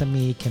Sapatita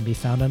Me, can be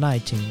found on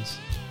iTunes.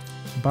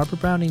 And Barbara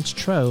Browning's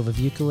trove of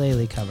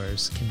ukulele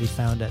covers can be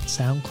found at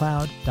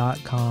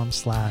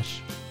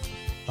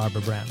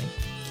soundcloud.com/Barbara Browning.